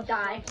long, I'll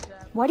die.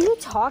 What are you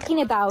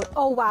talking about?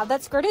 Oh wow,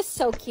 that skirt is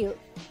so cute.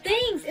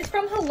 Thanks! It's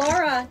from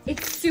Halara.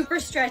 It's super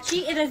stretchy,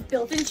 it has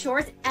built-in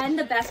shorts, and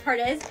the best part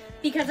is,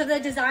 because of the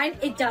design,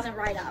 it doesn't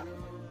ride up.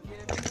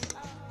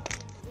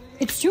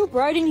 It's too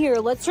bright in here.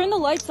 Let's turn the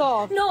lights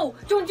off. No,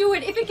 don't do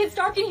it. If it gets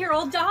dark in here,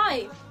 I'll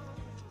die.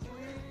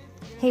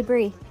 Hey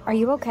Bree, are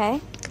you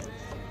okay?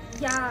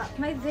 Yeah,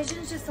 my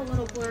vision's just a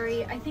little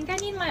blurry. I think I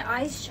need my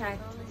eyes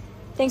checked.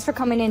 Thanks for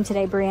coming in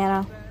today,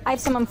 Brianna. I have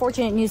some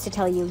unfortunate news to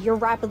tell you. You're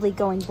rapidly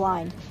going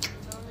blind.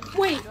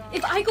 Wait,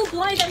 if I go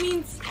blind, that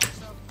means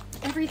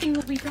everything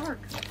will be dark.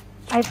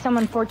 I have some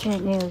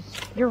unfortunate news.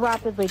 You're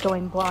rapidly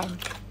going blind.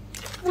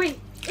 Wait,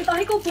 if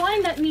I go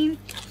blind, that means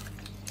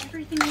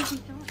everything will be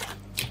dark.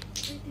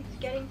 Everything's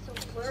getting so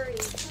blurry.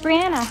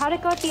 Brianna, how'd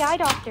it go at the eye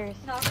doctors?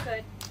 Not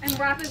good. I'm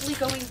rapidly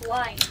going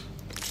blind.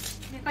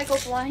 And if I go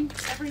blind,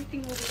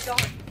 everything will be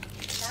dark.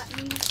 That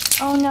means...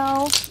 Oh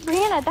no.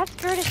 Brianna, that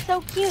skirt is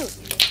so cute.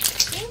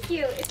 Thank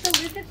you. It's a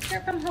lizard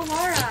skirt from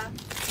Halara.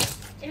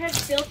 It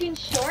has built-in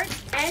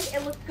shorts and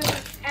it looks good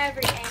from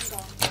every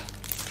angle.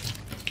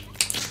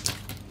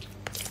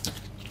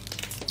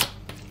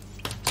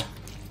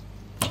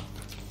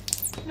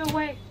 No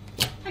way.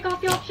 I got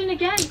the option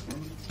again.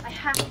 I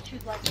have to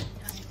choose light this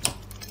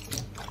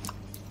time.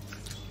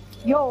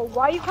 Yo,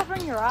 why are you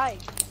covering your eyes?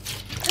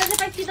 Because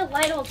if I see the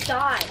light, I'll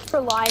die.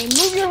 For lying.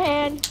 Move your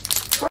hand.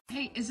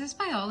 Hey, is this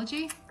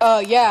biology?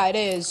 Yeah, it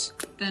is.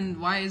 Then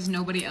why is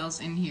nobody else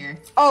in here?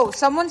 Oh,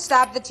 someone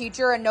stabbed the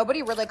teacher and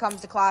nobody really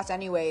comes to class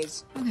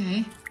anyways.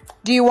 Okay.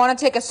 Do you want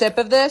to take a sip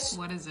of this?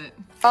 What is it?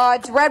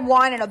 It's red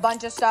wine and a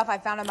bunch of stuff I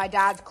found in my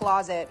dad's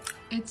closet.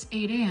 It's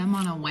 8 a.m.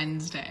 on a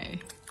Wednesday.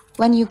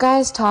 When you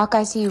guys talk,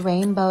 I see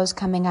rainbows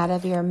coming out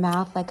of your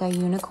mouth like a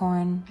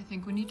unicorn. I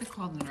think we need to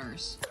call the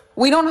nurse.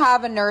 We don't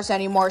have a nurse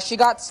anymore. She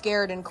got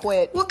scared and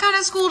quit. What kind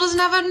of school doesn't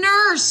have a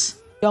nurse?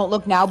 Don't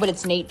look now, but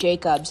it's Nate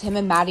Jacobs. Him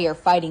and Maddie are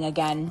fighting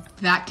again.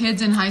 That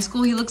kid's in high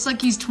school. He looks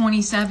like he's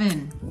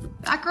 27.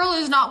 That girl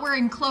is not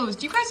wearing clothes.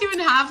 Do you guys even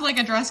have like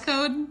a dress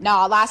code?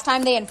 Nah, last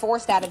time they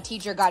enforced that, a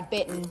teacher got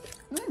bitten.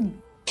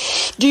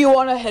 Do you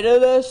want a hit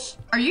of this?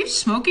 Are you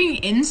smoking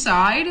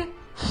inside?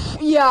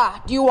 Yeah.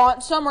 Do you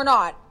want some or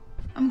not?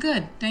 I'm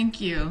good,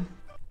 thank you.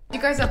 You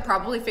guys have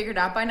probably figured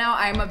out by now,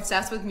 I am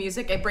obsessed with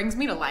music. It brings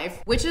me to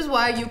life, which is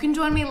why you can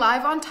join me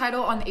live on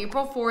Tidal on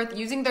April 4th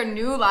using their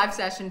new live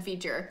session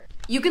feature.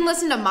 You can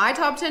listen to my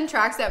top 10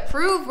 tracks that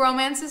prove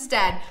romance is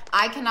dead.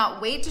 I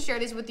cannot wait to share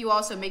these with you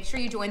all, so make sure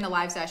you join the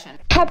live session.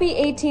 Happy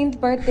 18th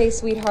birthday,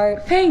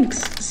 sweetheart.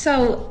 Thanks.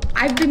 So,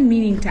 I've been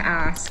meaning to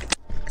ask.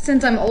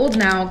 Since I'm old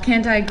now,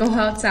 can't I go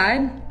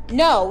outside?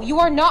 No, you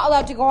are not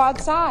allowed to go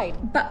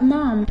outside. But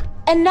Mom...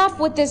 Enough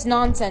with this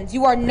nonsense.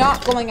 You are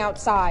not going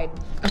outside.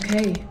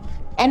 Okay.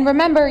 And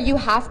remember, you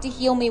have to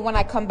heal me when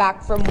I come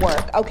back from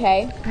work,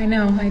 okay? I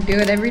know, I do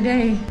it every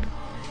day.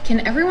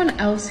 Can everyone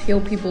else heal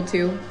people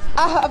too?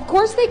 Of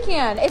course they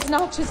can. It's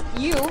not just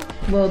you.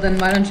 Well, then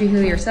why don't you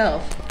heal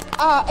yourself?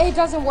 It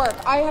doesn't work.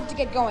 I have to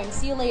get going.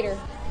 See you later.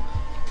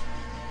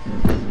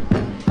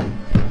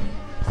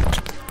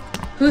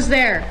 Who's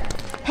there?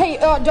 Hey,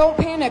 don't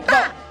panic,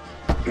 but...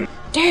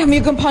 Damn,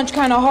 you can punch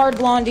kind of hard,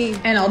 Blondie.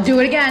 And I'll do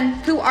it again.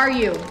 Who are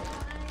you?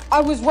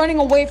 I was running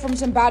away from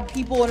some bad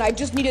people and I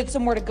just needed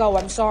somewhere to go.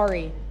 I'm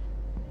sorry.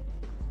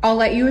 I'll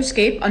let you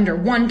escape under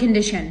one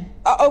condition.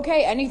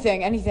 Okay,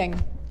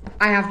 anything.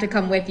 I have to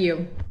come with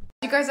you.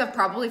 You guys have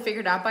probably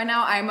figured out by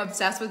now, I am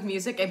obsessed with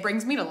music. It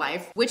brings me to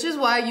life, which is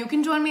why you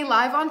can join me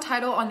live on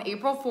Tidal on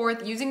April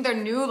 4th using their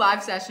new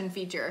live session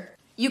feature.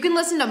 You can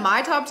listen to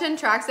my top 10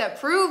 tracks that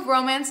prove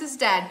romance is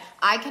dead.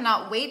 I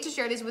cannot wait to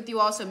share these with you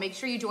all, so make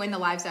sure you join the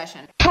live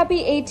session. Happy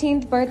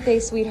 18th birthday,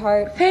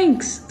 sweetheart.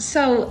 Thanks.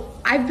 So,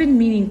 I've been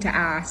meaning to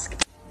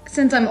ask.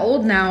 Since I'm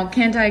old now,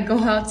 can't I go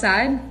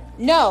outside?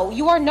 No,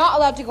 you are not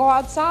allowed to go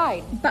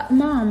outside. But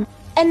Mom...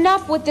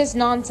 Enough with this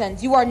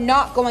nonsense. You are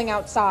not going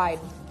outside.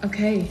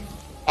 Okay.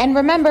 And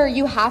remember,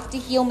 you have to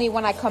heal me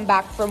when I come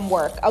back from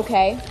work,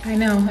 okay? I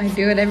know, I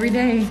do it every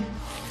day.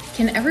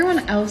 Can everyone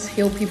else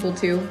heal people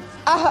too?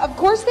 Of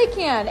course they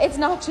can. It's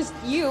not just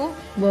you.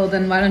 Well,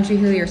 then why don't you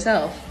heal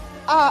yourself?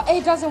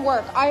 It doesn't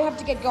work. I have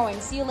to get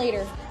going. See you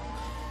later.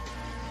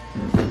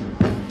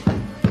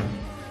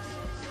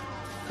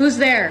 Who's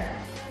there?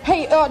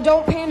 Hey,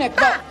 don't panic,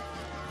 but...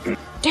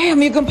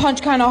 Damn, you can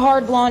punch kind of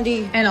hard,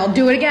 Blondie. And I'll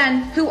do it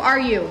again. Who are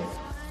you?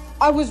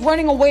 I was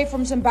running away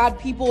from some bad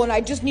people and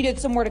I just needed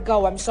somewhere to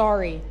go. I'm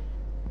sorry.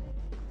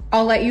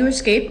 I'll let you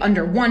escape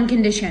under one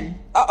condition.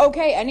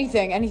 Okay,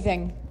 anything.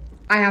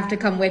 I have to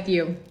come with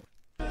you.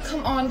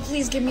 Come on,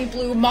 please give me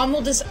blue. Mom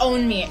will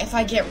disown me if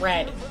I get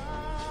red.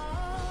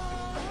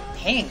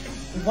 Pink?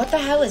 What the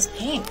hell is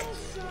pink?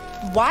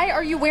 Why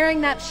are you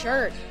wearing that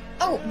shirt?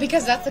 Oh,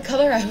 because that's the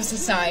color I was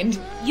assigned.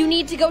 You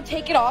need to go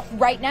take it off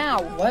right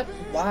now. What?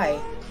 Why?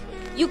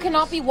 You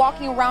cannot be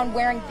walking around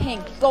wearing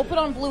pink. Go put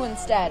on blue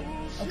instead.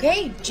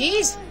 Okay,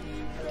 jeez.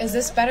 Is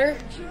this better?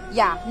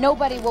 Yeah,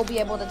 nobody will be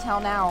able to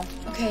tell now.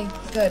 Okay,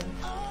 good.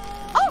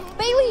 Oh,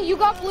 Bailey, you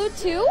got blue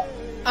too?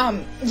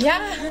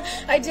 Yeah,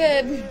 I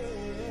did.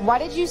 Why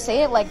did you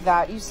say it like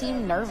that? You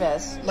seem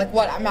nervous. Like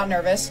what? I'm not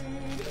nervous.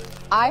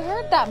 I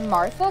heard that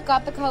Martha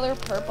got the color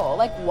purple.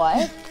 Like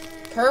what?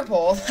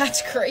 Purple?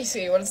 That's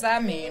crazy. What does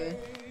that mean?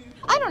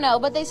 I don't know,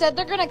 but they said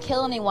they're gonna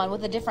kill anyone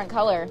with a different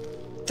color.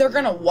 They're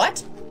gonna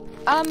what?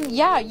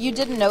 Yeah, you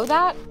didn't know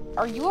that?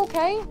 Are you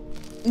okay?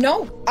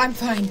 No, I'm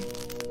fine.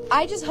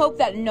 I just hope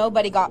that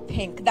nobody got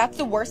pink. That's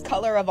the worst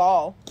color of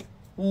all.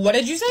 What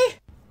did you say?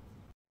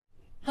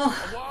 Oh,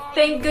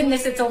 thank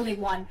goodness it's only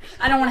one.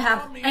 I don't want to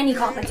have any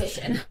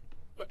competition.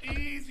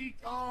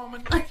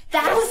 1,000?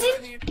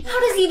 How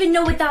does he even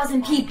know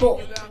 1,000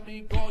 people?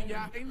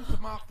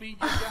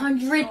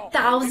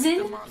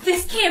 100,000?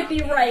 This can't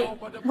be right.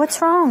 What's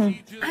wrong?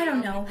 I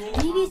don't know.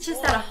 Maybe it's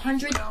just that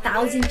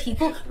 100,000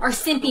 people are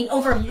simping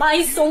over my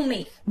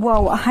soulmate.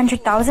 Whoa,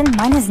 100,000?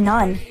 Mine is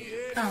none.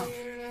 Oh,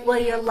 well,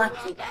 you're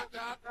lucky then.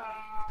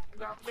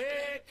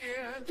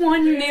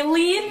 1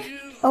 million?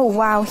 Oh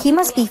wow, he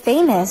must be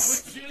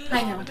famous.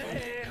 I know.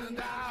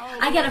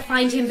 I gotta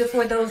find him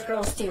before those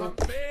girls do.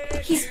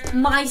 He's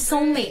my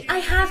soulmate. I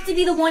have to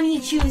be the one he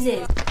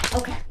chooses.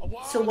 Okay,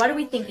 so what are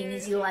we thinking?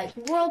 Is he like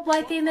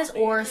worldwide famous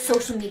or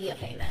social media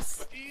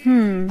famous?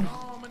 2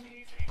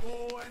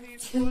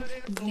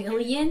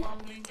 million?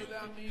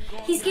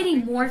 He's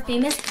getting more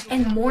famous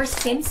and more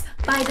simps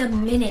by the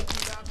minute.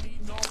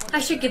 I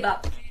should give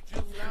up.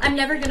 I'm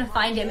never gonna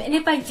find him, and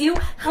if I do,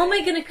 how am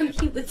I gonna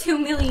compete with 2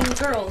 million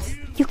girls?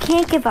 You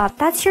can't give up.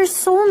 That's your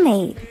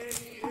soulmate.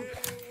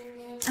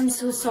 I'm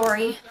so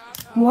sorry.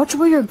 Watch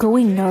where you're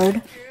going,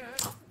 nerd.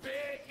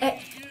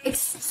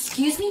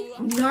 Excuse me?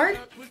 Nerd?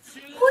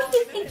 Who do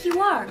you think you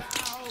are?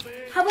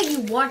 How about you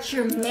watch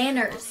your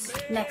manners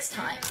next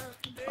time?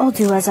 I'll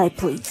do as I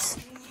please.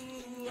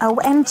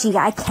 OMG,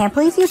 I can't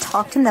believe you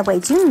talked to him that way.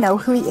 Do you know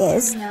who he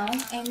is? No,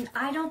 and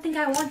I don't think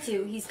I want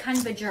to. He's kind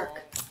of a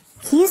jerk.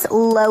 He's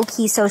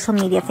low-key social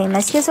media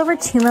famous. He has over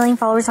 2 million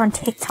followers on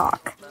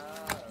TikTok.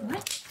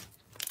 What?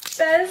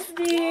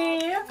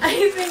 Bestie,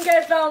 I think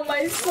I found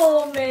my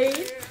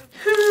soulmate.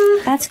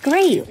 That's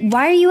great.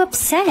 Why are you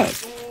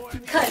upset?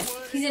 Because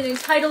he's an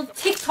entitled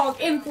TikTok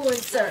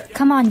influencer.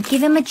 Come on,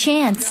 give him a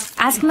chance.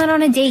 Ask him out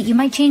on a date. You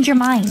might change your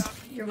mind.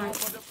 You're right.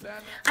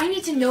 I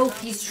need to know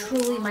if he's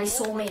truly my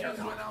soulmate or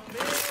not.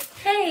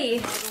 Hey.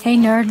 Hey,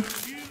 nerd.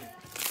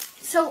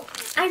 So,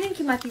 I think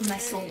you might be my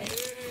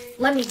soulmate.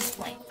 Let me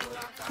explain.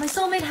 My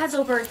soulmate has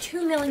over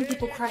 2 million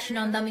people crushing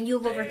on them, and you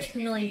have over 2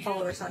 million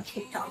followers on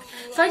TikTok.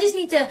 So I just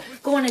need to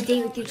go on a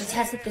date with you to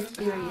test if this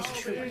theory is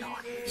true or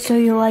not. So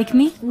you like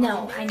me?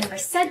 No, I never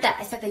said that.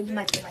 I said that you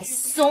might be my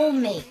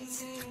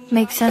soulmate.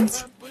 Makes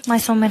sense. My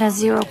soulmate has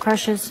 0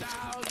 crushes.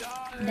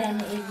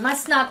 Then it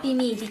must not be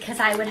me, because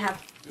I would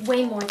have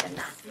way more than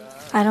that.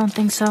 I don't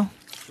think so.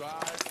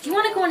 Do you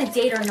want to go on a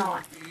date or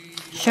not?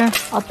 Sure,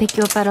 I'll pick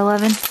you up at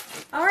 11.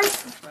 Alright.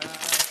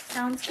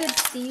 Sounds good.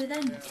 See you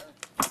then.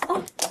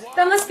 Oh,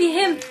 that must be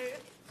him.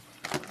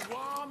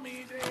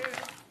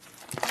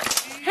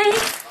 Hey.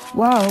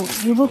 Wow,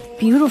 you look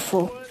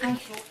beautiful. I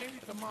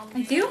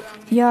do?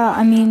 Yeah,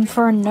 I mean,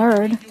 for a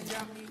nerd.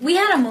 We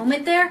had a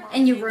moment there,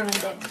 and you ruined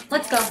it.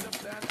 Let's go.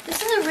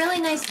 This is a really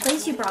nice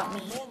place you brought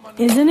me.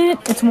 Isn't it?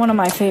 It's one of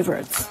my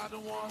favorites.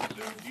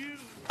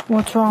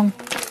 What's wrong?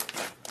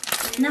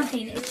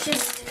 Nothing. It's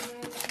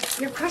just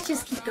your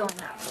crushes keep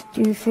going up.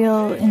 Do you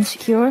feel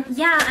insecure?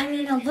 Yeah, I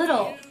mean a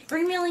little.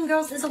 3 million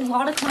girls is a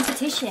lot of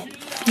competition.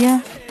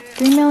 Yeah,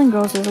 3 million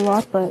girls is a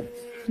lot, but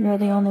you're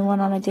the only one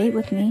on a date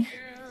with me.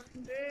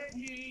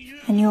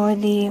 And you're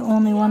the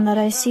only one that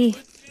I see.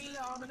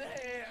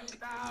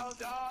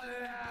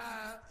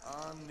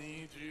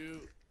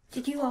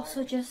 Did you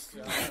also just...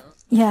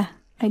 Yeah,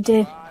 I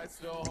did.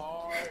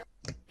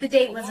 The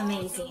date was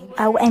amazing.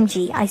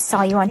 OMG, I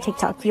saw you on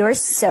TikTok. You're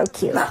so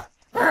cute.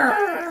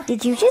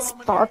 Did you just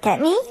bark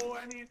at me?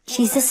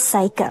 She's a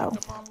psycho.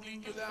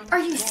 Are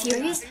you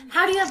serious?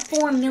 How do you have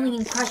 4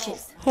 million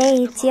crushes?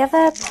 Hey, do you have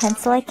a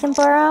pencil I can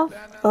borrow?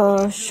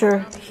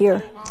 Sure.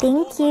 Here.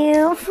 Thank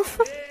you.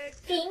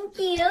 Thank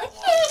you.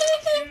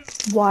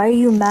 Why are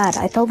you mad?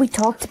 I thought we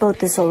talked about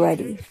this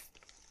already.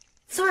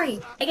 Sorry,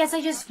 I guess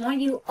I just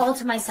wanted you all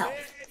to myself.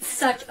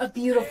 Such a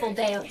beautiful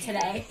day out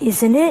today.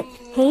 Isn't it?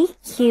 Hey,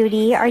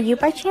 cutie, are you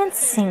by chance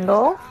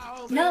single?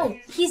 No,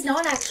 he's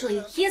not actually.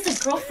 He has a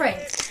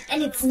girlfriend,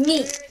 and it's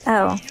me.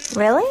 Oh,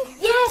 really?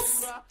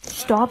 Yes!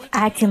 Stop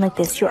acting like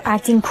this. You're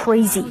acting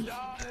crazy.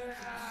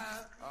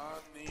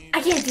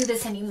 I can't do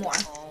this anymore.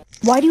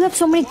 Why do you have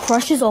so many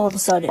crushes all of a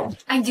sudden?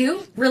 I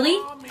do? Really?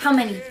 How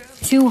many?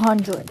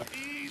 200.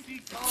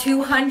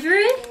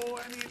 200?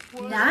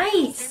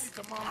 Nice!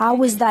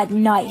 How is that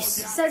nice?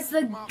 Says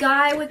the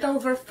guy with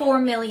over 4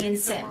 million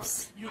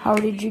Sims. How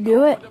did you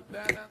do it?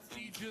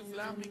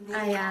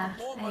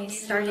 I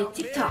started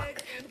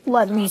TikTok.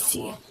 Let me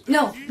see.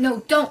 No,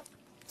 don't.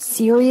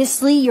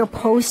 Seriously? You're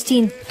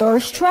posting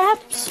thirst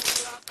traps?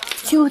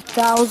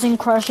 2,000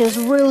 crushes,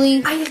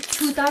 really? I have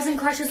 2,000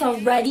 crushes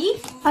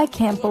already? I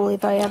can't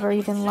believe I ever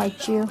even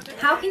liked you.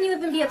 How can you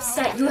even be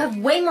upset? You have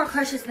way more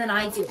crushes than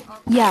I do.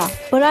 Yeah,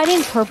 but I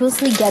didn't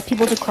purposely get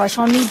people to crush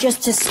on me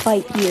just to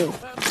spite you.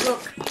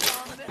 Look,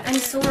 I'm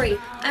sorry.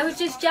 I was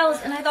just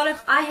jealous, and I thought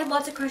if I had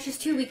lots of crushes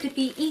too, we could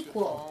be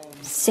equal.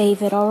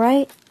 Save it,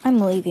 alright? I'm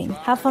leaving.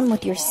 Have fun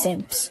with your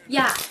simps.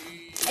 Yeah,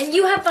 and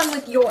you have fun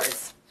with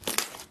yours.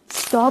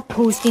 Stop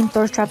posting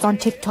thirst traps on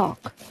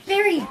TikTok.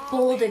 Very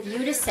bold of you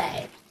to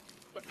say.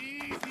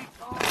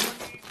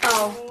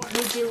 Oh,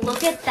 would you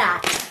look at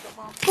that?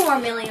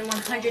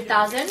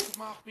 4,100,000.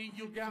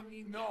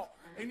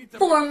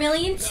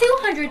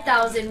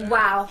 4,200,000.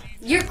 Wow,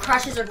 your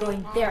crushes are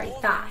going very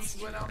fast.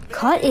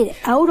 Cut it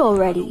out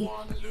already.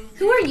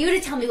 Who are you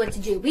to tell me what to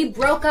do? We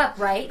broke up,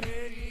 right?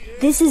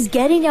 This is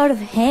getting out of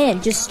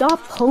hand. Just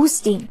stop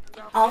posting.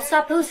 I'll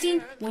stop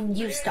posting when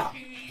you stop.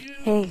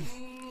 Hey.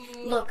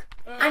 Look,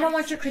 I don't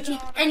want your critique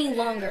any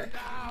longer.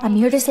 I'm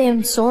here to say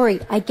I'm sorry.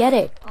 I get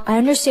it. I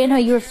understand how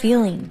you're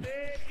feeling.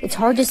 It's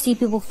hard to see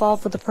people fall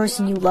for the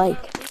person you like.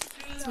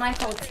 It's my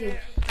fault too.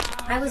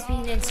 I was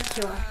being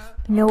insecure.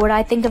 You know what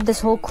I think of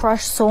this whole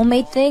crush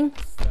soulmate thing?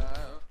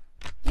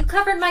 You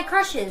covered my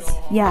crushes.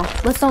 Yeah,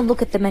 let's not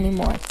look at them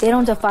anymore. They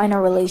don't define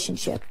our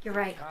relationship. You're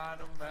right.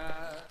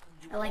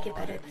 I like it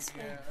better this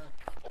way.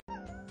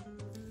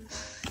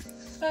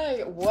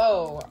 Hey,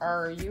 whoa,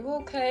 are you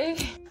okay?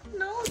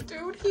 No,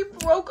 dude, he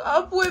broke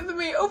up with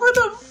me over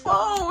the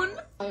phone.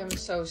 I am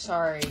so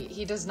sorry.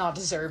 He does not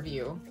deserve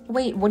you.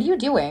 Wait, what are you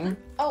doing?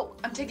 Oh,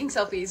 I'm taking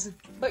selfies.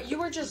 But you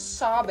were just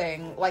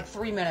sobbing like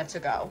 3 minutes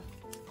ago.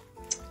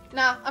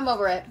 Nah, I'm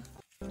over it.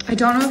 I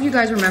don't know if you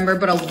guys remember,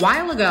 but a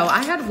while ago,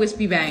 I had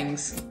wispy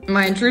bangs.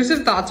 My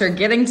intrusive thoughts are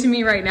getting to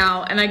me right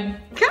now, and I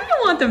kind of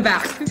want them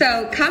back.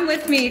 So come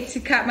with me to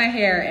cut my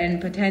hair and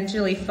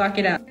potentially fuck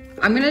it up.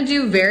 I'm gonna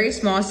do very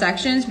small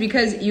sections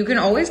because you can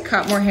always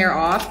cut more hair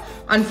off.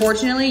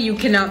 Unfortunately, you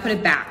cannot put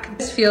it back.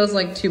 This feels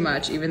like too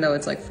much, even though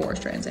it's like 4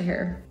 strands of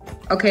hair.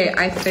 Okay,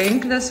 I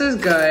think this is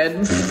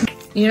good.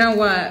 You know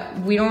what?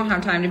 We don't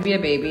have time to be a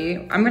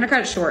baby. I'm gonna cut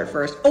it short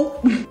first.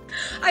 Oh,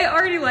 I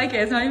already like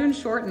it. It's not even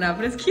short enough,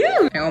 but it's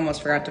cute. I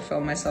almost forgot to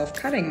film myself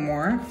cutting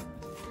more.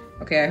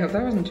 Okay, I hope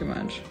that wasn't too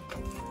much.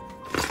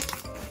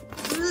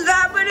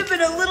 That might have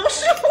been a little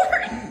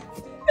short.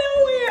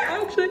 No way,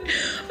 actually,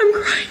 I'm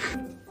crying.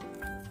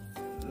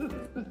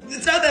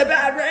 It's not that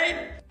bad, right?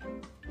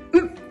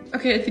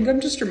 Okay, I think I'm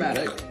just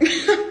dramatic.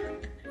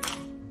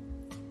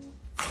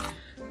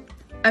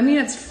 I mean,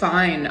 it's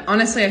fine.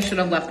 Honestly, I should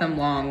have left them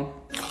long.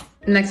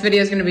 Next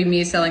video is gonna be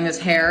me selling this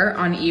hair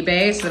on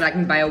eBay so that I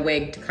can buy a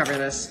wig to cover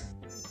this.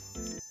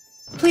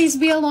 Please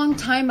be a long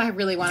time. I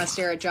really want to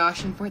stare at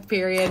Josh in 4th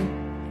period.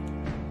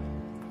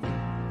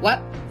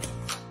 What?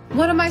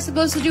 What am I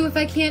supposed to do if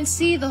I can't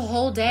see the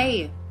whole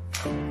day?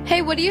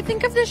 Hey, what do you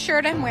think of this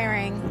shirt I'm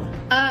wearing?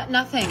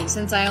 Nothing,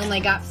 since I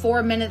only got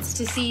 4 minutes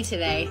to see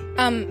today.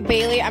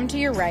 Bailey, I'm to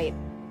your right.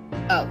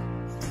 Oh.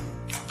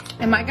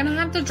 Am I gonna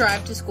have to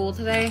drive to school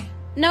today?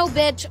 No,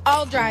 bitch,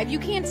 I'll drive. You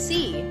can't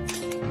see.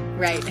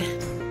 Right.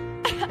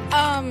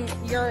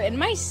 You're in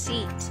my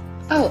seat.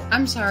 Oh,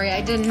 I'm sorry,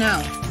 I didn't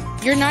know.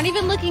 You're not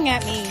even looking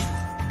at me.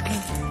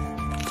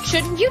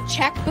 Shouldn't you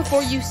check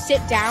before you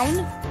sit down?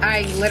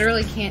 I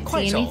literally can't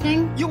see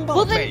anything.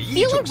 Well, then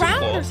feel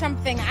around or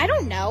something. I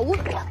don't know.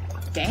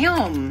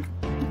 Damn.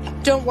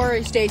 Don't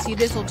worry, Stacy.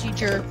 This'll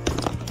teach her.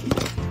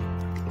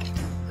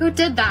 Who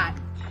did that?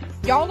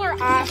 Y'all are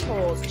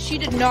assholes. She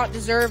did not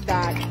deserve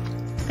that.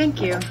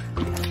 Thank you.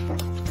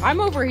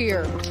 I'm over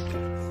here.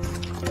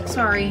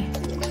 Sorry.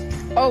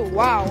 Oh,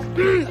 wow.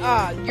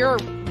 You're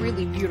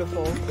really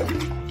beautiful.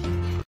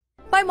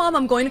 Bye, Mom.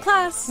 I'm going to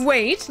class.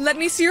 Wait, let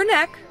me see your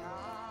neck.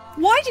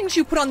 Why didn't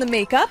you put on the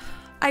makeup?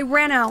 I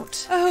ran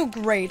out. Oh,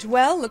 great.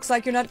 Well, looks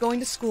like you're not going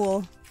to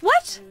school.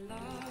 What?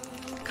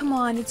 Come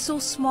on, it's so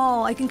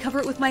small. I can cover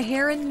it with my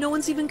hair and no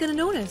one's even gonna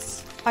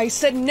notice. I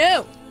said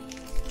no!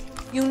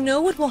 You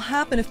know what will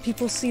happen if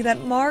people see that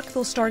mark?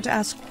 They'll start to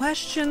ask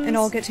questions. And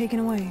I'll get taken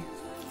away.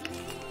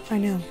 I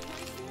know.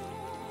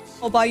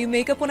 I'll buy you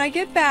makeup when I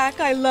get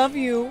back. I love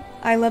you.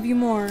 I love you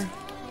more.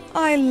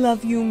 I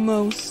love you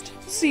most.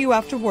 See you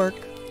after work.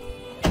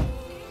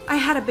 I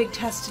had a big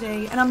test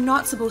today, and I'm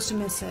not supposed to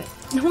miss it.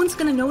 No one's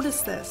gonna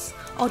notice this.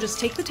 I'll just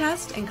take the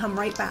test and come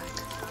right back.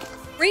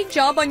 Great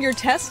job on your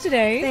test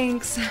today.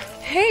 Thanks.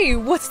 Hey,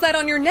 what's that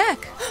on your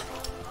neck?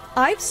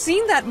 I've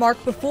seen that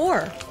mark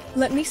before.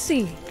 Let me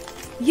see.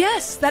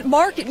 Yes, that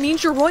mark, it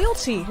means you're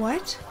royalty.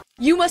 What?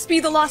 You must be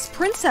the lost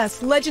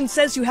princess. Legend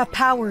says you have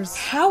powers.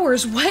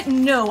 Powers? What?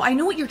 No, I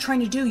know what you're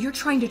trying to do. You're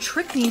trying to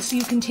trick me so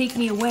you can take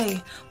me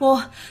away.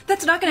 Well,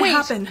 that's not gonna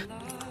happen.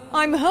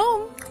 I'm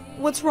home.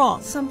 What's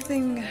wrong?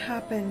 Something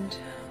happened.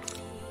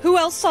 Who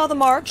else saw the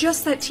mark?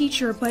 Just that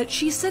teacher, but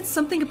she said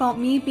something about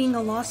me being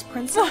a lost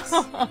princess.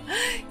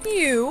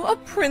 You, a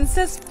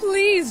princess?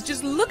 Please,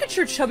 just look at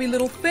your chubby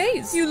little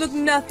face. You look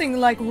nothing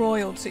like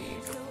royalty.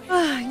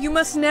 You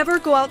must never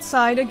go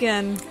outside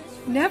again.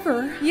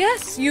 Never?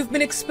 Yes, you've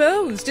been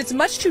exposed. It's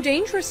much too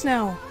dangerous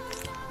now.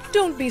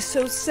 Don't be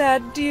so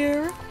sad,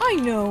 dear. I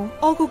know.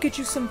 I'll go get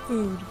you some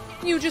food.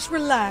 You just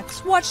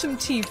relax. Watch some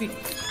TV.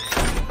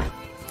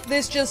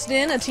 This just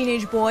in, a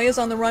teenage boy is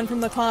on the run from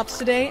the cops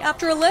today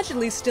after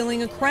allegedly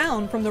stealing a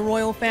crown from the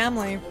royal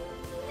family.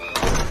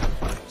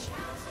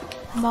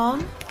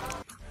 Mom?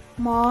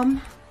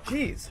 Mom?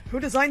 Jeez, who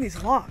designed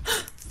these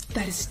locks?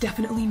 That is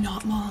definitely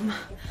not Mom.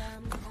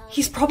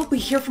 He's probably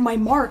here for my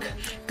mark.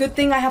 Good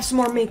thing I have some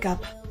more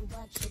makeup.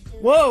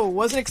 Whoa,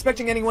 wasn't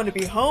expecting anyone to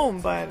be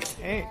home, but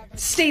hey.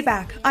 Stay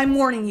back. I'm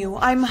warning you.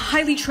 I'm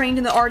highly trained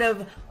in the art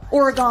of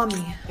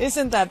origami.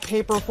 Isn't that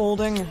paper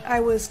folding? I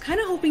was kind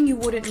of hoping you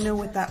wouldn't know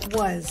what that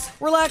was.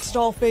 Relax,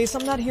 dollface.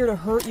 I'm not here to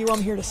hurt you.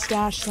 I'm here to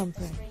stash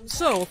something.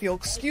 So, if you'll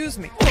excuse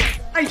me.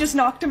 I just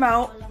knocked him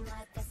out.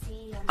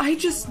 I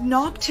just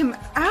knocked him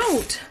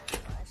out.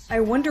 I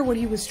wonder what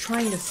he was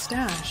trying to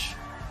stash.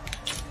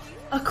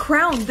 A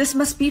crown. This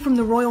must be from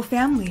the royal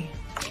family.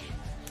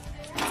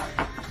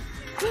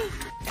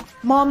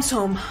 Mom's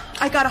home.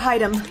 I gotta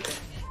hide him.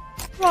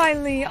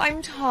 Riley,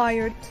 I'm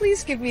tired.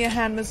 Please give me a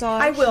hand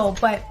massage. I will,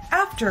 but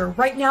after.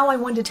 Right now, I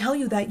wanted to tell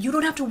you that you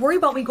don't have to worry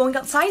about me going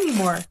outside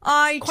anymore.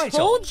 I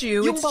told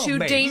you it's too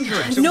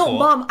dangerous. No,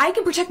 Mom, I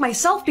can protect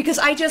myself because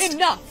I just...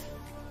 Enough!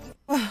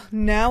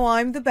 Now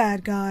I'm the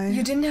bad guy.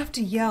 You didn't have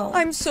to yell.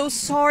 I'm so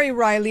sorry,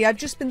 Riley. I've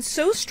just been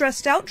so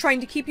stressed out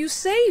trying to keep you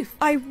safe.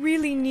 I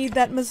really need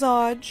that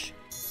massage.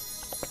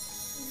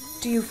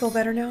 Do you feel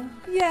better now?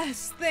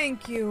 Yes,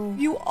 thank you.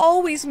 You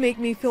always make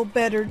me feel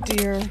better,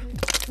 dear.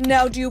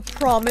 Now, do you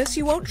promise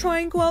you won't try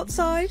and go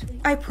outside?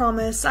 I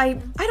promise. I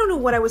don't know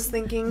what I was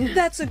thinking.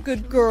 That's a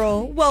good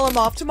girl. Well, I'm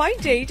off to my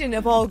date, and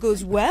if all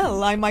goes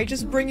well, I might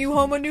just bring you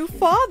home a new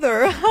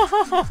father.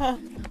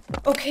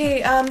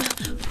 Okay,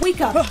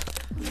 wake up.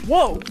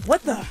 Whoa,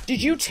 what the?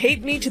 Did you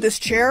tape me to this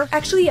chair?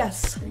 Actually,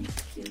 yes.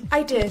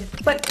 I did,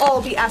 but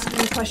I'll be asking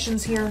you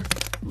questions here.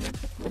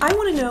 I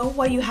want to know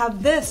why you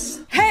have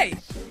this. Hey!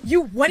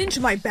 You went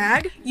into my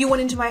bag? You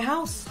went into my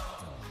house.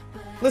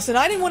 Listen,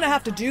 I didn't want to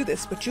have to do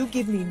this, but you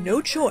give me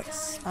no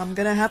choice. I'm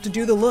gonna have to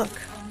do the look.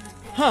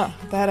 Huh,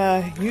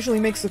 that usually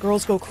makes the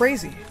girls go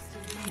crazy.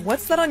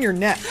 What's that on your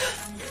neck?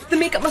 The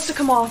makeup must have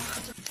come off.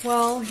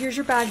 Well, here's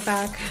your bag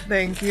back.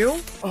 Thank you.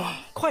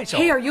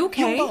 Hey, are you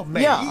okay?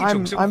 Yeah,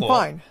 I'm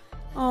fine.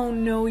 Oh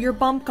no, your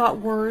bump got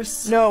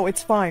worse. No,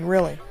 it's fine,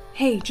 really.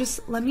 Hey,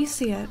 just let me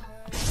see it.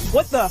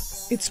 What the?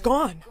 It's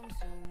gone.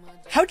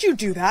 How'd you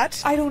do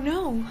that? I don't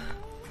know.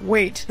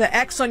 Wait, the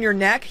X on your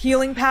neck,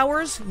 healing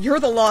powers?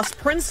 You're the lost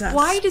princess.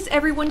 Why does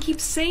everyone keep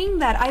saying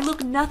that? I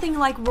look nothing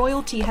like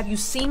royalty. Have you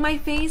seen my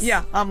face?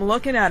 Yeah, I'm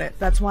looking at it.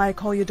 That's why I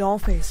call you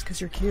Dollface,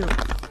 because you're cute.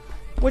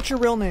 What's your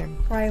real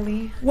name?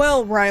 Riley.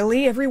 Well,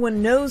 Riley,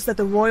 everyone knows that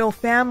the royal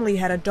family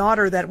had a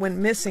daughter that went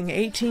missing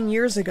 18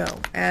 years ago.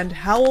 And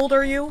how old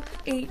are you?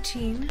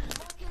 18.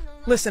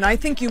 Listen, I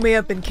think you may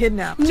have been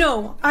kidnapped.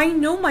 No, I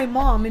know my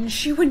mom, and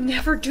she would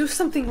never do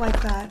something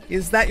like that.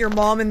 Is that your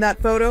mom in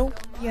that photo?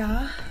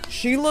 Yeah.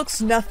 She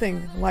looks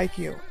nothing like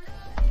you.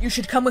 You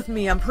should come with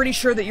me. I'm pretty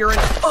sure that you're in...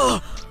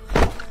 Ugh!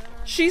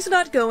 She's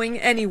not going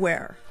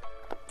anywhere.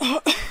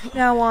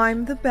 Now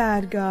I'm the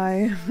bad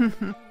guy.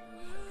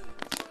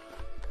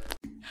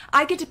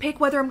 I get to pick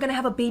whether I'm gonna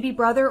have a baby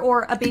brother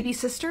or a baby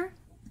sister?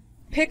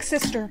 Pick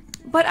sister.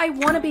 But I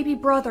want a baby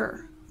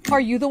brother.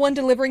 Are you the one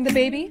delivering the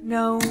baby?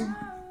 No.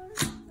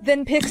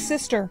 Then pick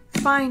sister.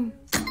 Fine.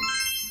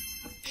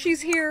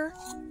 She's here.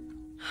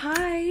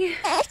 Hi.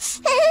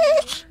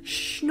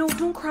 Shh, no,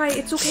 don't cry.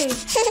 It's okay.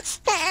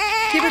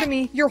 Give her to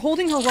me. You're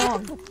holding her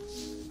wrong.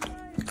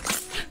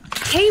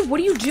 Hey, what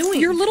are you doing?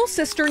 Your little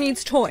sister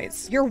needs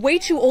toys. You're way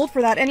too old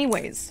for that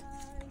anyways.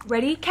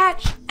 Ready?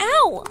 Catch.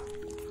 Ow!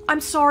 I'm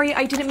sorry,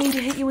 I didn't mean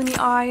to hit you in the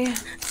eye.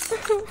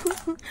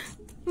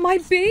 My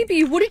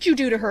baby, what did you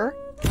do to her?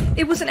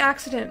 It was an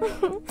accident.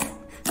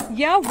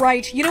 Yeah,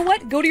 right. You know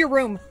what? Go to your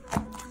room.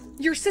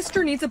 Your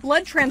sister needs a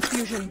blood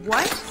transfusion.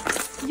 What?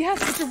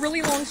 Yes, it's a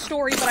really long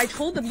story, but I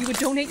told them you would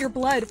donate your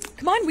blood.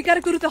 Come on, we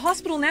gotta go to the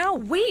hospital now.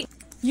 Wait!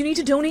 You need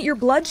to donate your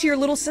blood to your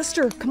little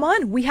sister. Come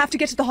on, we have to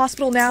get to the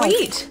hospital now.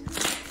 Wait!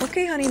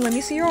 Okay, honey, let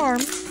me see your arm.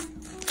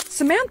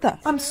 Samantha!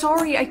 I'm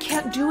sorry, I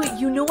can't do it.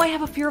 You know I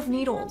have a fear of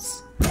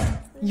needles.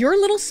 Your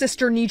little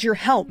sister needs your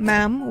help.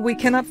 Ma'am, we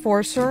cannot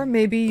force her.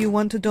 Maybe you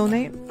want to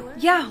donate?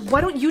 Yeah, why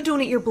don't you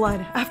donate your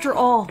blood? After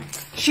all,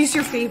 she's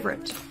your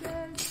favorite.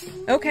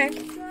 Okay,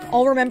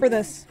 I'll remember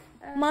this.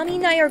 Mommy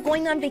and I are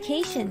going on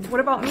vacation. What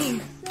about me?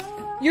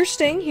 You're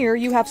staying here,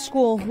 you have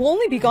school. We'll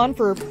only be gone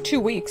for 2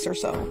 weeks or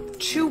so.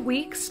 2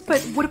 weeks? But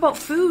what about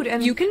food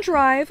and— You can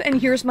drive, and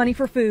here's money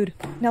for food.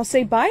 Now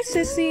say bye,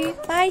 sissy.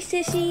 Bye,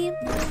 sissy.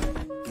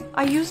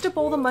 I used up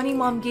all the money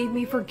Mom gave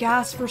me for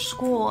gas for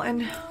school,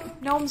 and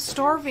now I'm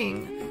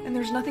starving, and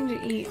there's nothing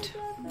to eat.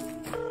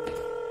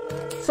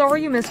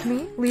 Sorry you missed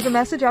me. Leave a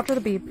message after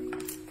the beep.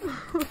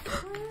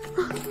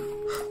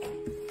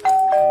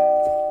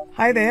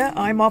 Hi there,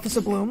 I'm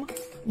Officer Bloom.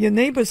 Your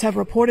neighbors have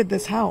reported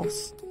this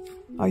house.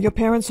 Are your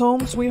parents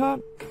home,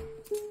 sweetheart?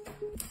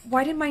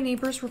 Why did my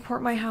neighbors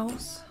report my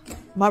house?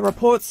 My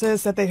report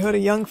says that they heard a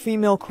young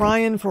female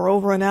crying for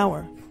over an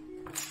hour.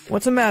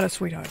 What's the matter,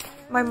 sweetheart?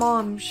 My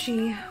mom,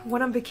 she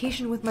went on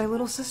vacation with my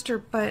little sister,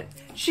 but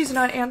she's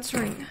not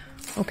answering.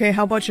 Okay,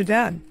 how about your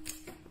dad?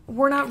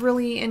 We're not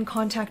really in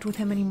contact with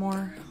him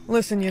anymore.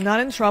 Listen, you're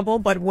not in trouble,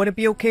 but would it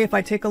be okay if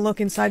I take a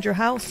look inside your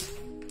house?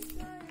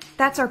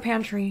 That's our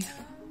pantry.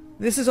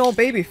 This is all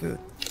baby food.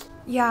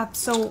 Yeah,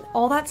 so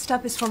all that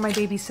stuff is for my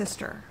baby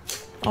sister.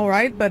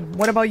 Alright, but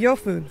what about your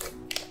food?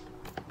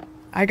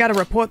 I gotta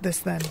report this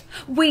then.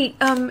 Wait,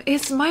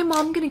 is my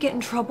mom gonna get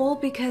in trouble?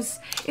 Because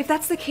if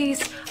that's the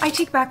case, I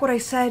take back what I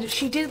said.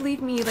 She did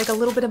leave me, like, a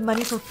little bit of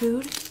money for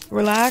food.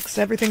 Relax,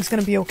 everything's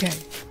gonna be okay.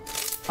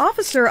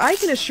 Officer, I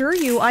can assure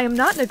you I am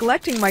not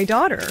neglecting my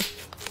daughter.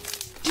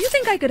 Do you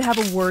think I could have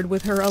a word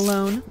with her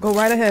alone? Go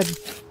right ahead.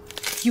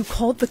 You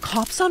called the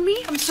cops on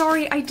me? I'm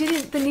sorry, I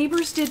didn't. The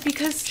neighbors did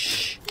because—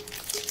 Shh.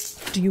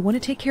 Do you want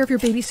to take care of your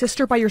baby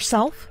sister by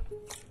yourself?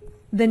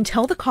 Then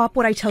tell the cop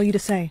what I tell you to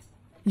say.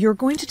 You're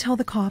going to tell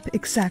the cop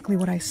exactly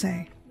what I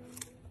say.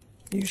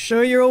 You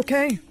sure you're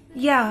okay?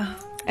 Yeah,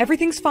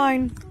 everything's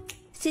fine.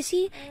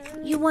 Sissy,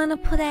 you wanna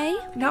play?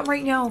 Not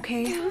right now,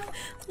 okay?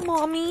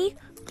 Mommy,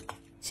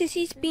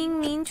 Sissy's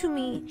being mean to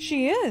me.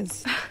 She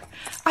is.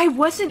 I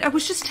wasn't. I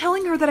was just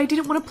telling her that I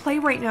didn't want to play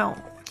right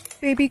now.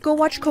 Baby, go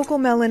watch Coco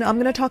Melon. I'm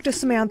gonna talk to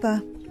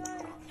Samantha.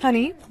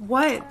 Honey?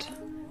 What?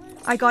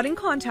 I got in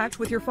contact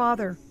with your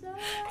father.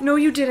 No,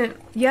 you didn't.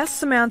 Yes,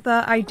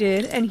 Samantha, I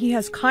did, and he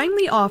has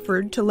kindly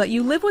offered to let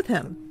you live with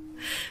him.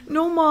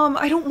 No, Mom,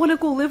 I don't want to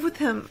go live with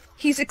him.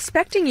 He's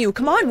expecting you.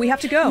 Come on, we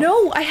have to go.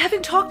 No, I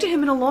haven't talked to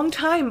him in a long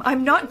time.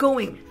 I'm not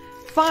going.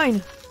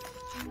 Fine.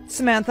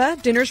 Samantha,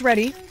 dinner's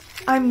ready.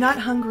 I'm not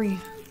hungry.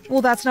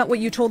 Well, that's not what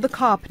you told the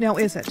cop, now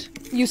is it?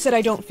 You said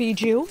I don't feed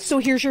you, so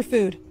here's your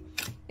food.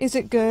 Is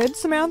it good,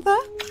 Samantha?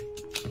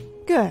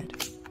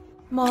 Good.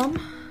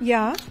 Mom?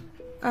 Yeah?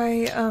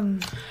 I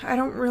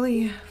don't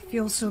really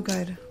feel so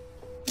good.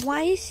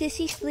 Why is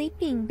Sissy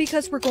sleeping?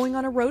 Because we're going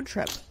on a road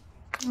trip.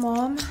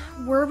 Mom,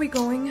 where are we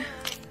going?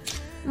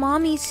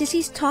 Mommy,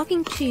 Sissy's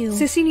talking to you.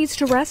 Sissy needs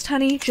to rest,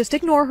 honey. Just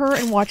ignore her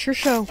and watch your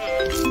show.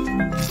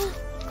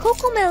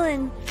 Coco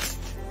Melon!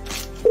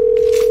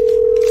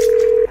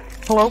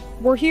 Hello?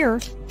 We're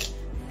here.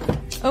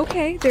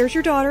 Okay, there's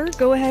your daughter.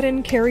 Go ahead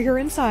and carry her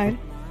inside.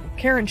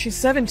 Karen, she's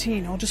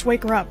 17. I'll just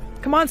wake her up.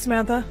 Come on,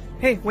 Samantha.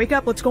 Hey, wake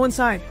up. Let's go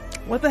inside.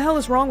 What the hell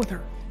is wrong with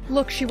her?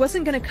 Look, she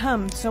wasn't gonna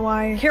come, so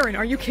I— Karen,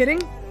 are you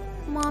kidding?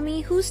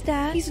 Mommy, who's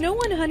that? He's no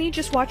one, honey.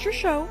 Just watch your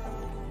show.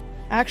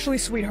 Actually,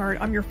 sweetheart,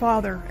 I'm your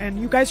father,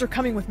 and you guys are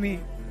coming with me.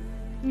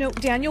 No,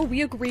 Daniel,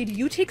 we agreed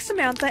you take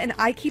Samantha and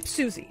I keep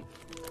Susie.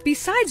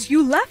 Besides,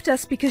 you left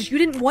us because you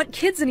didn't want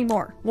kids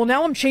anymore. Well,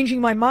 now I'm changing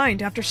my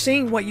mind after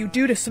seeing what you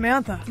do to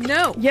Samantha.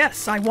 No.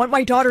 Yes, I want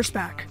my daughters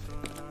back.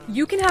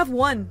 You can have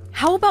one.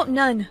 How about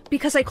none?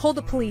 Because I called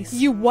the police.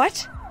 You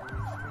what?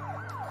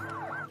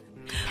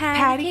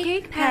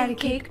 Patty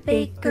cake,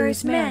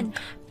 baker's man.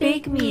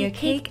 Bake me a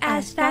cake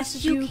as fast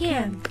as you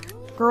can.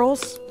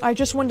 Girls, I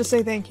just wanted to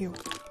say thank you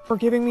for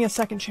giving me a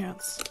second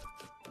chance.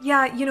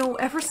 Yeah, you know,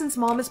 ever since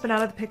Mom has been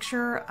out of the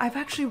picture, I've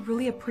actually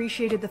really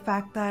appreciated the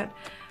fact that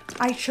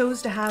I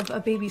chose to have a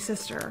baby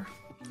sister.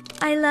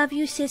 I love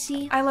you,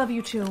 Sissy. I love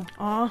you too.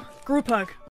 Aw, group hug.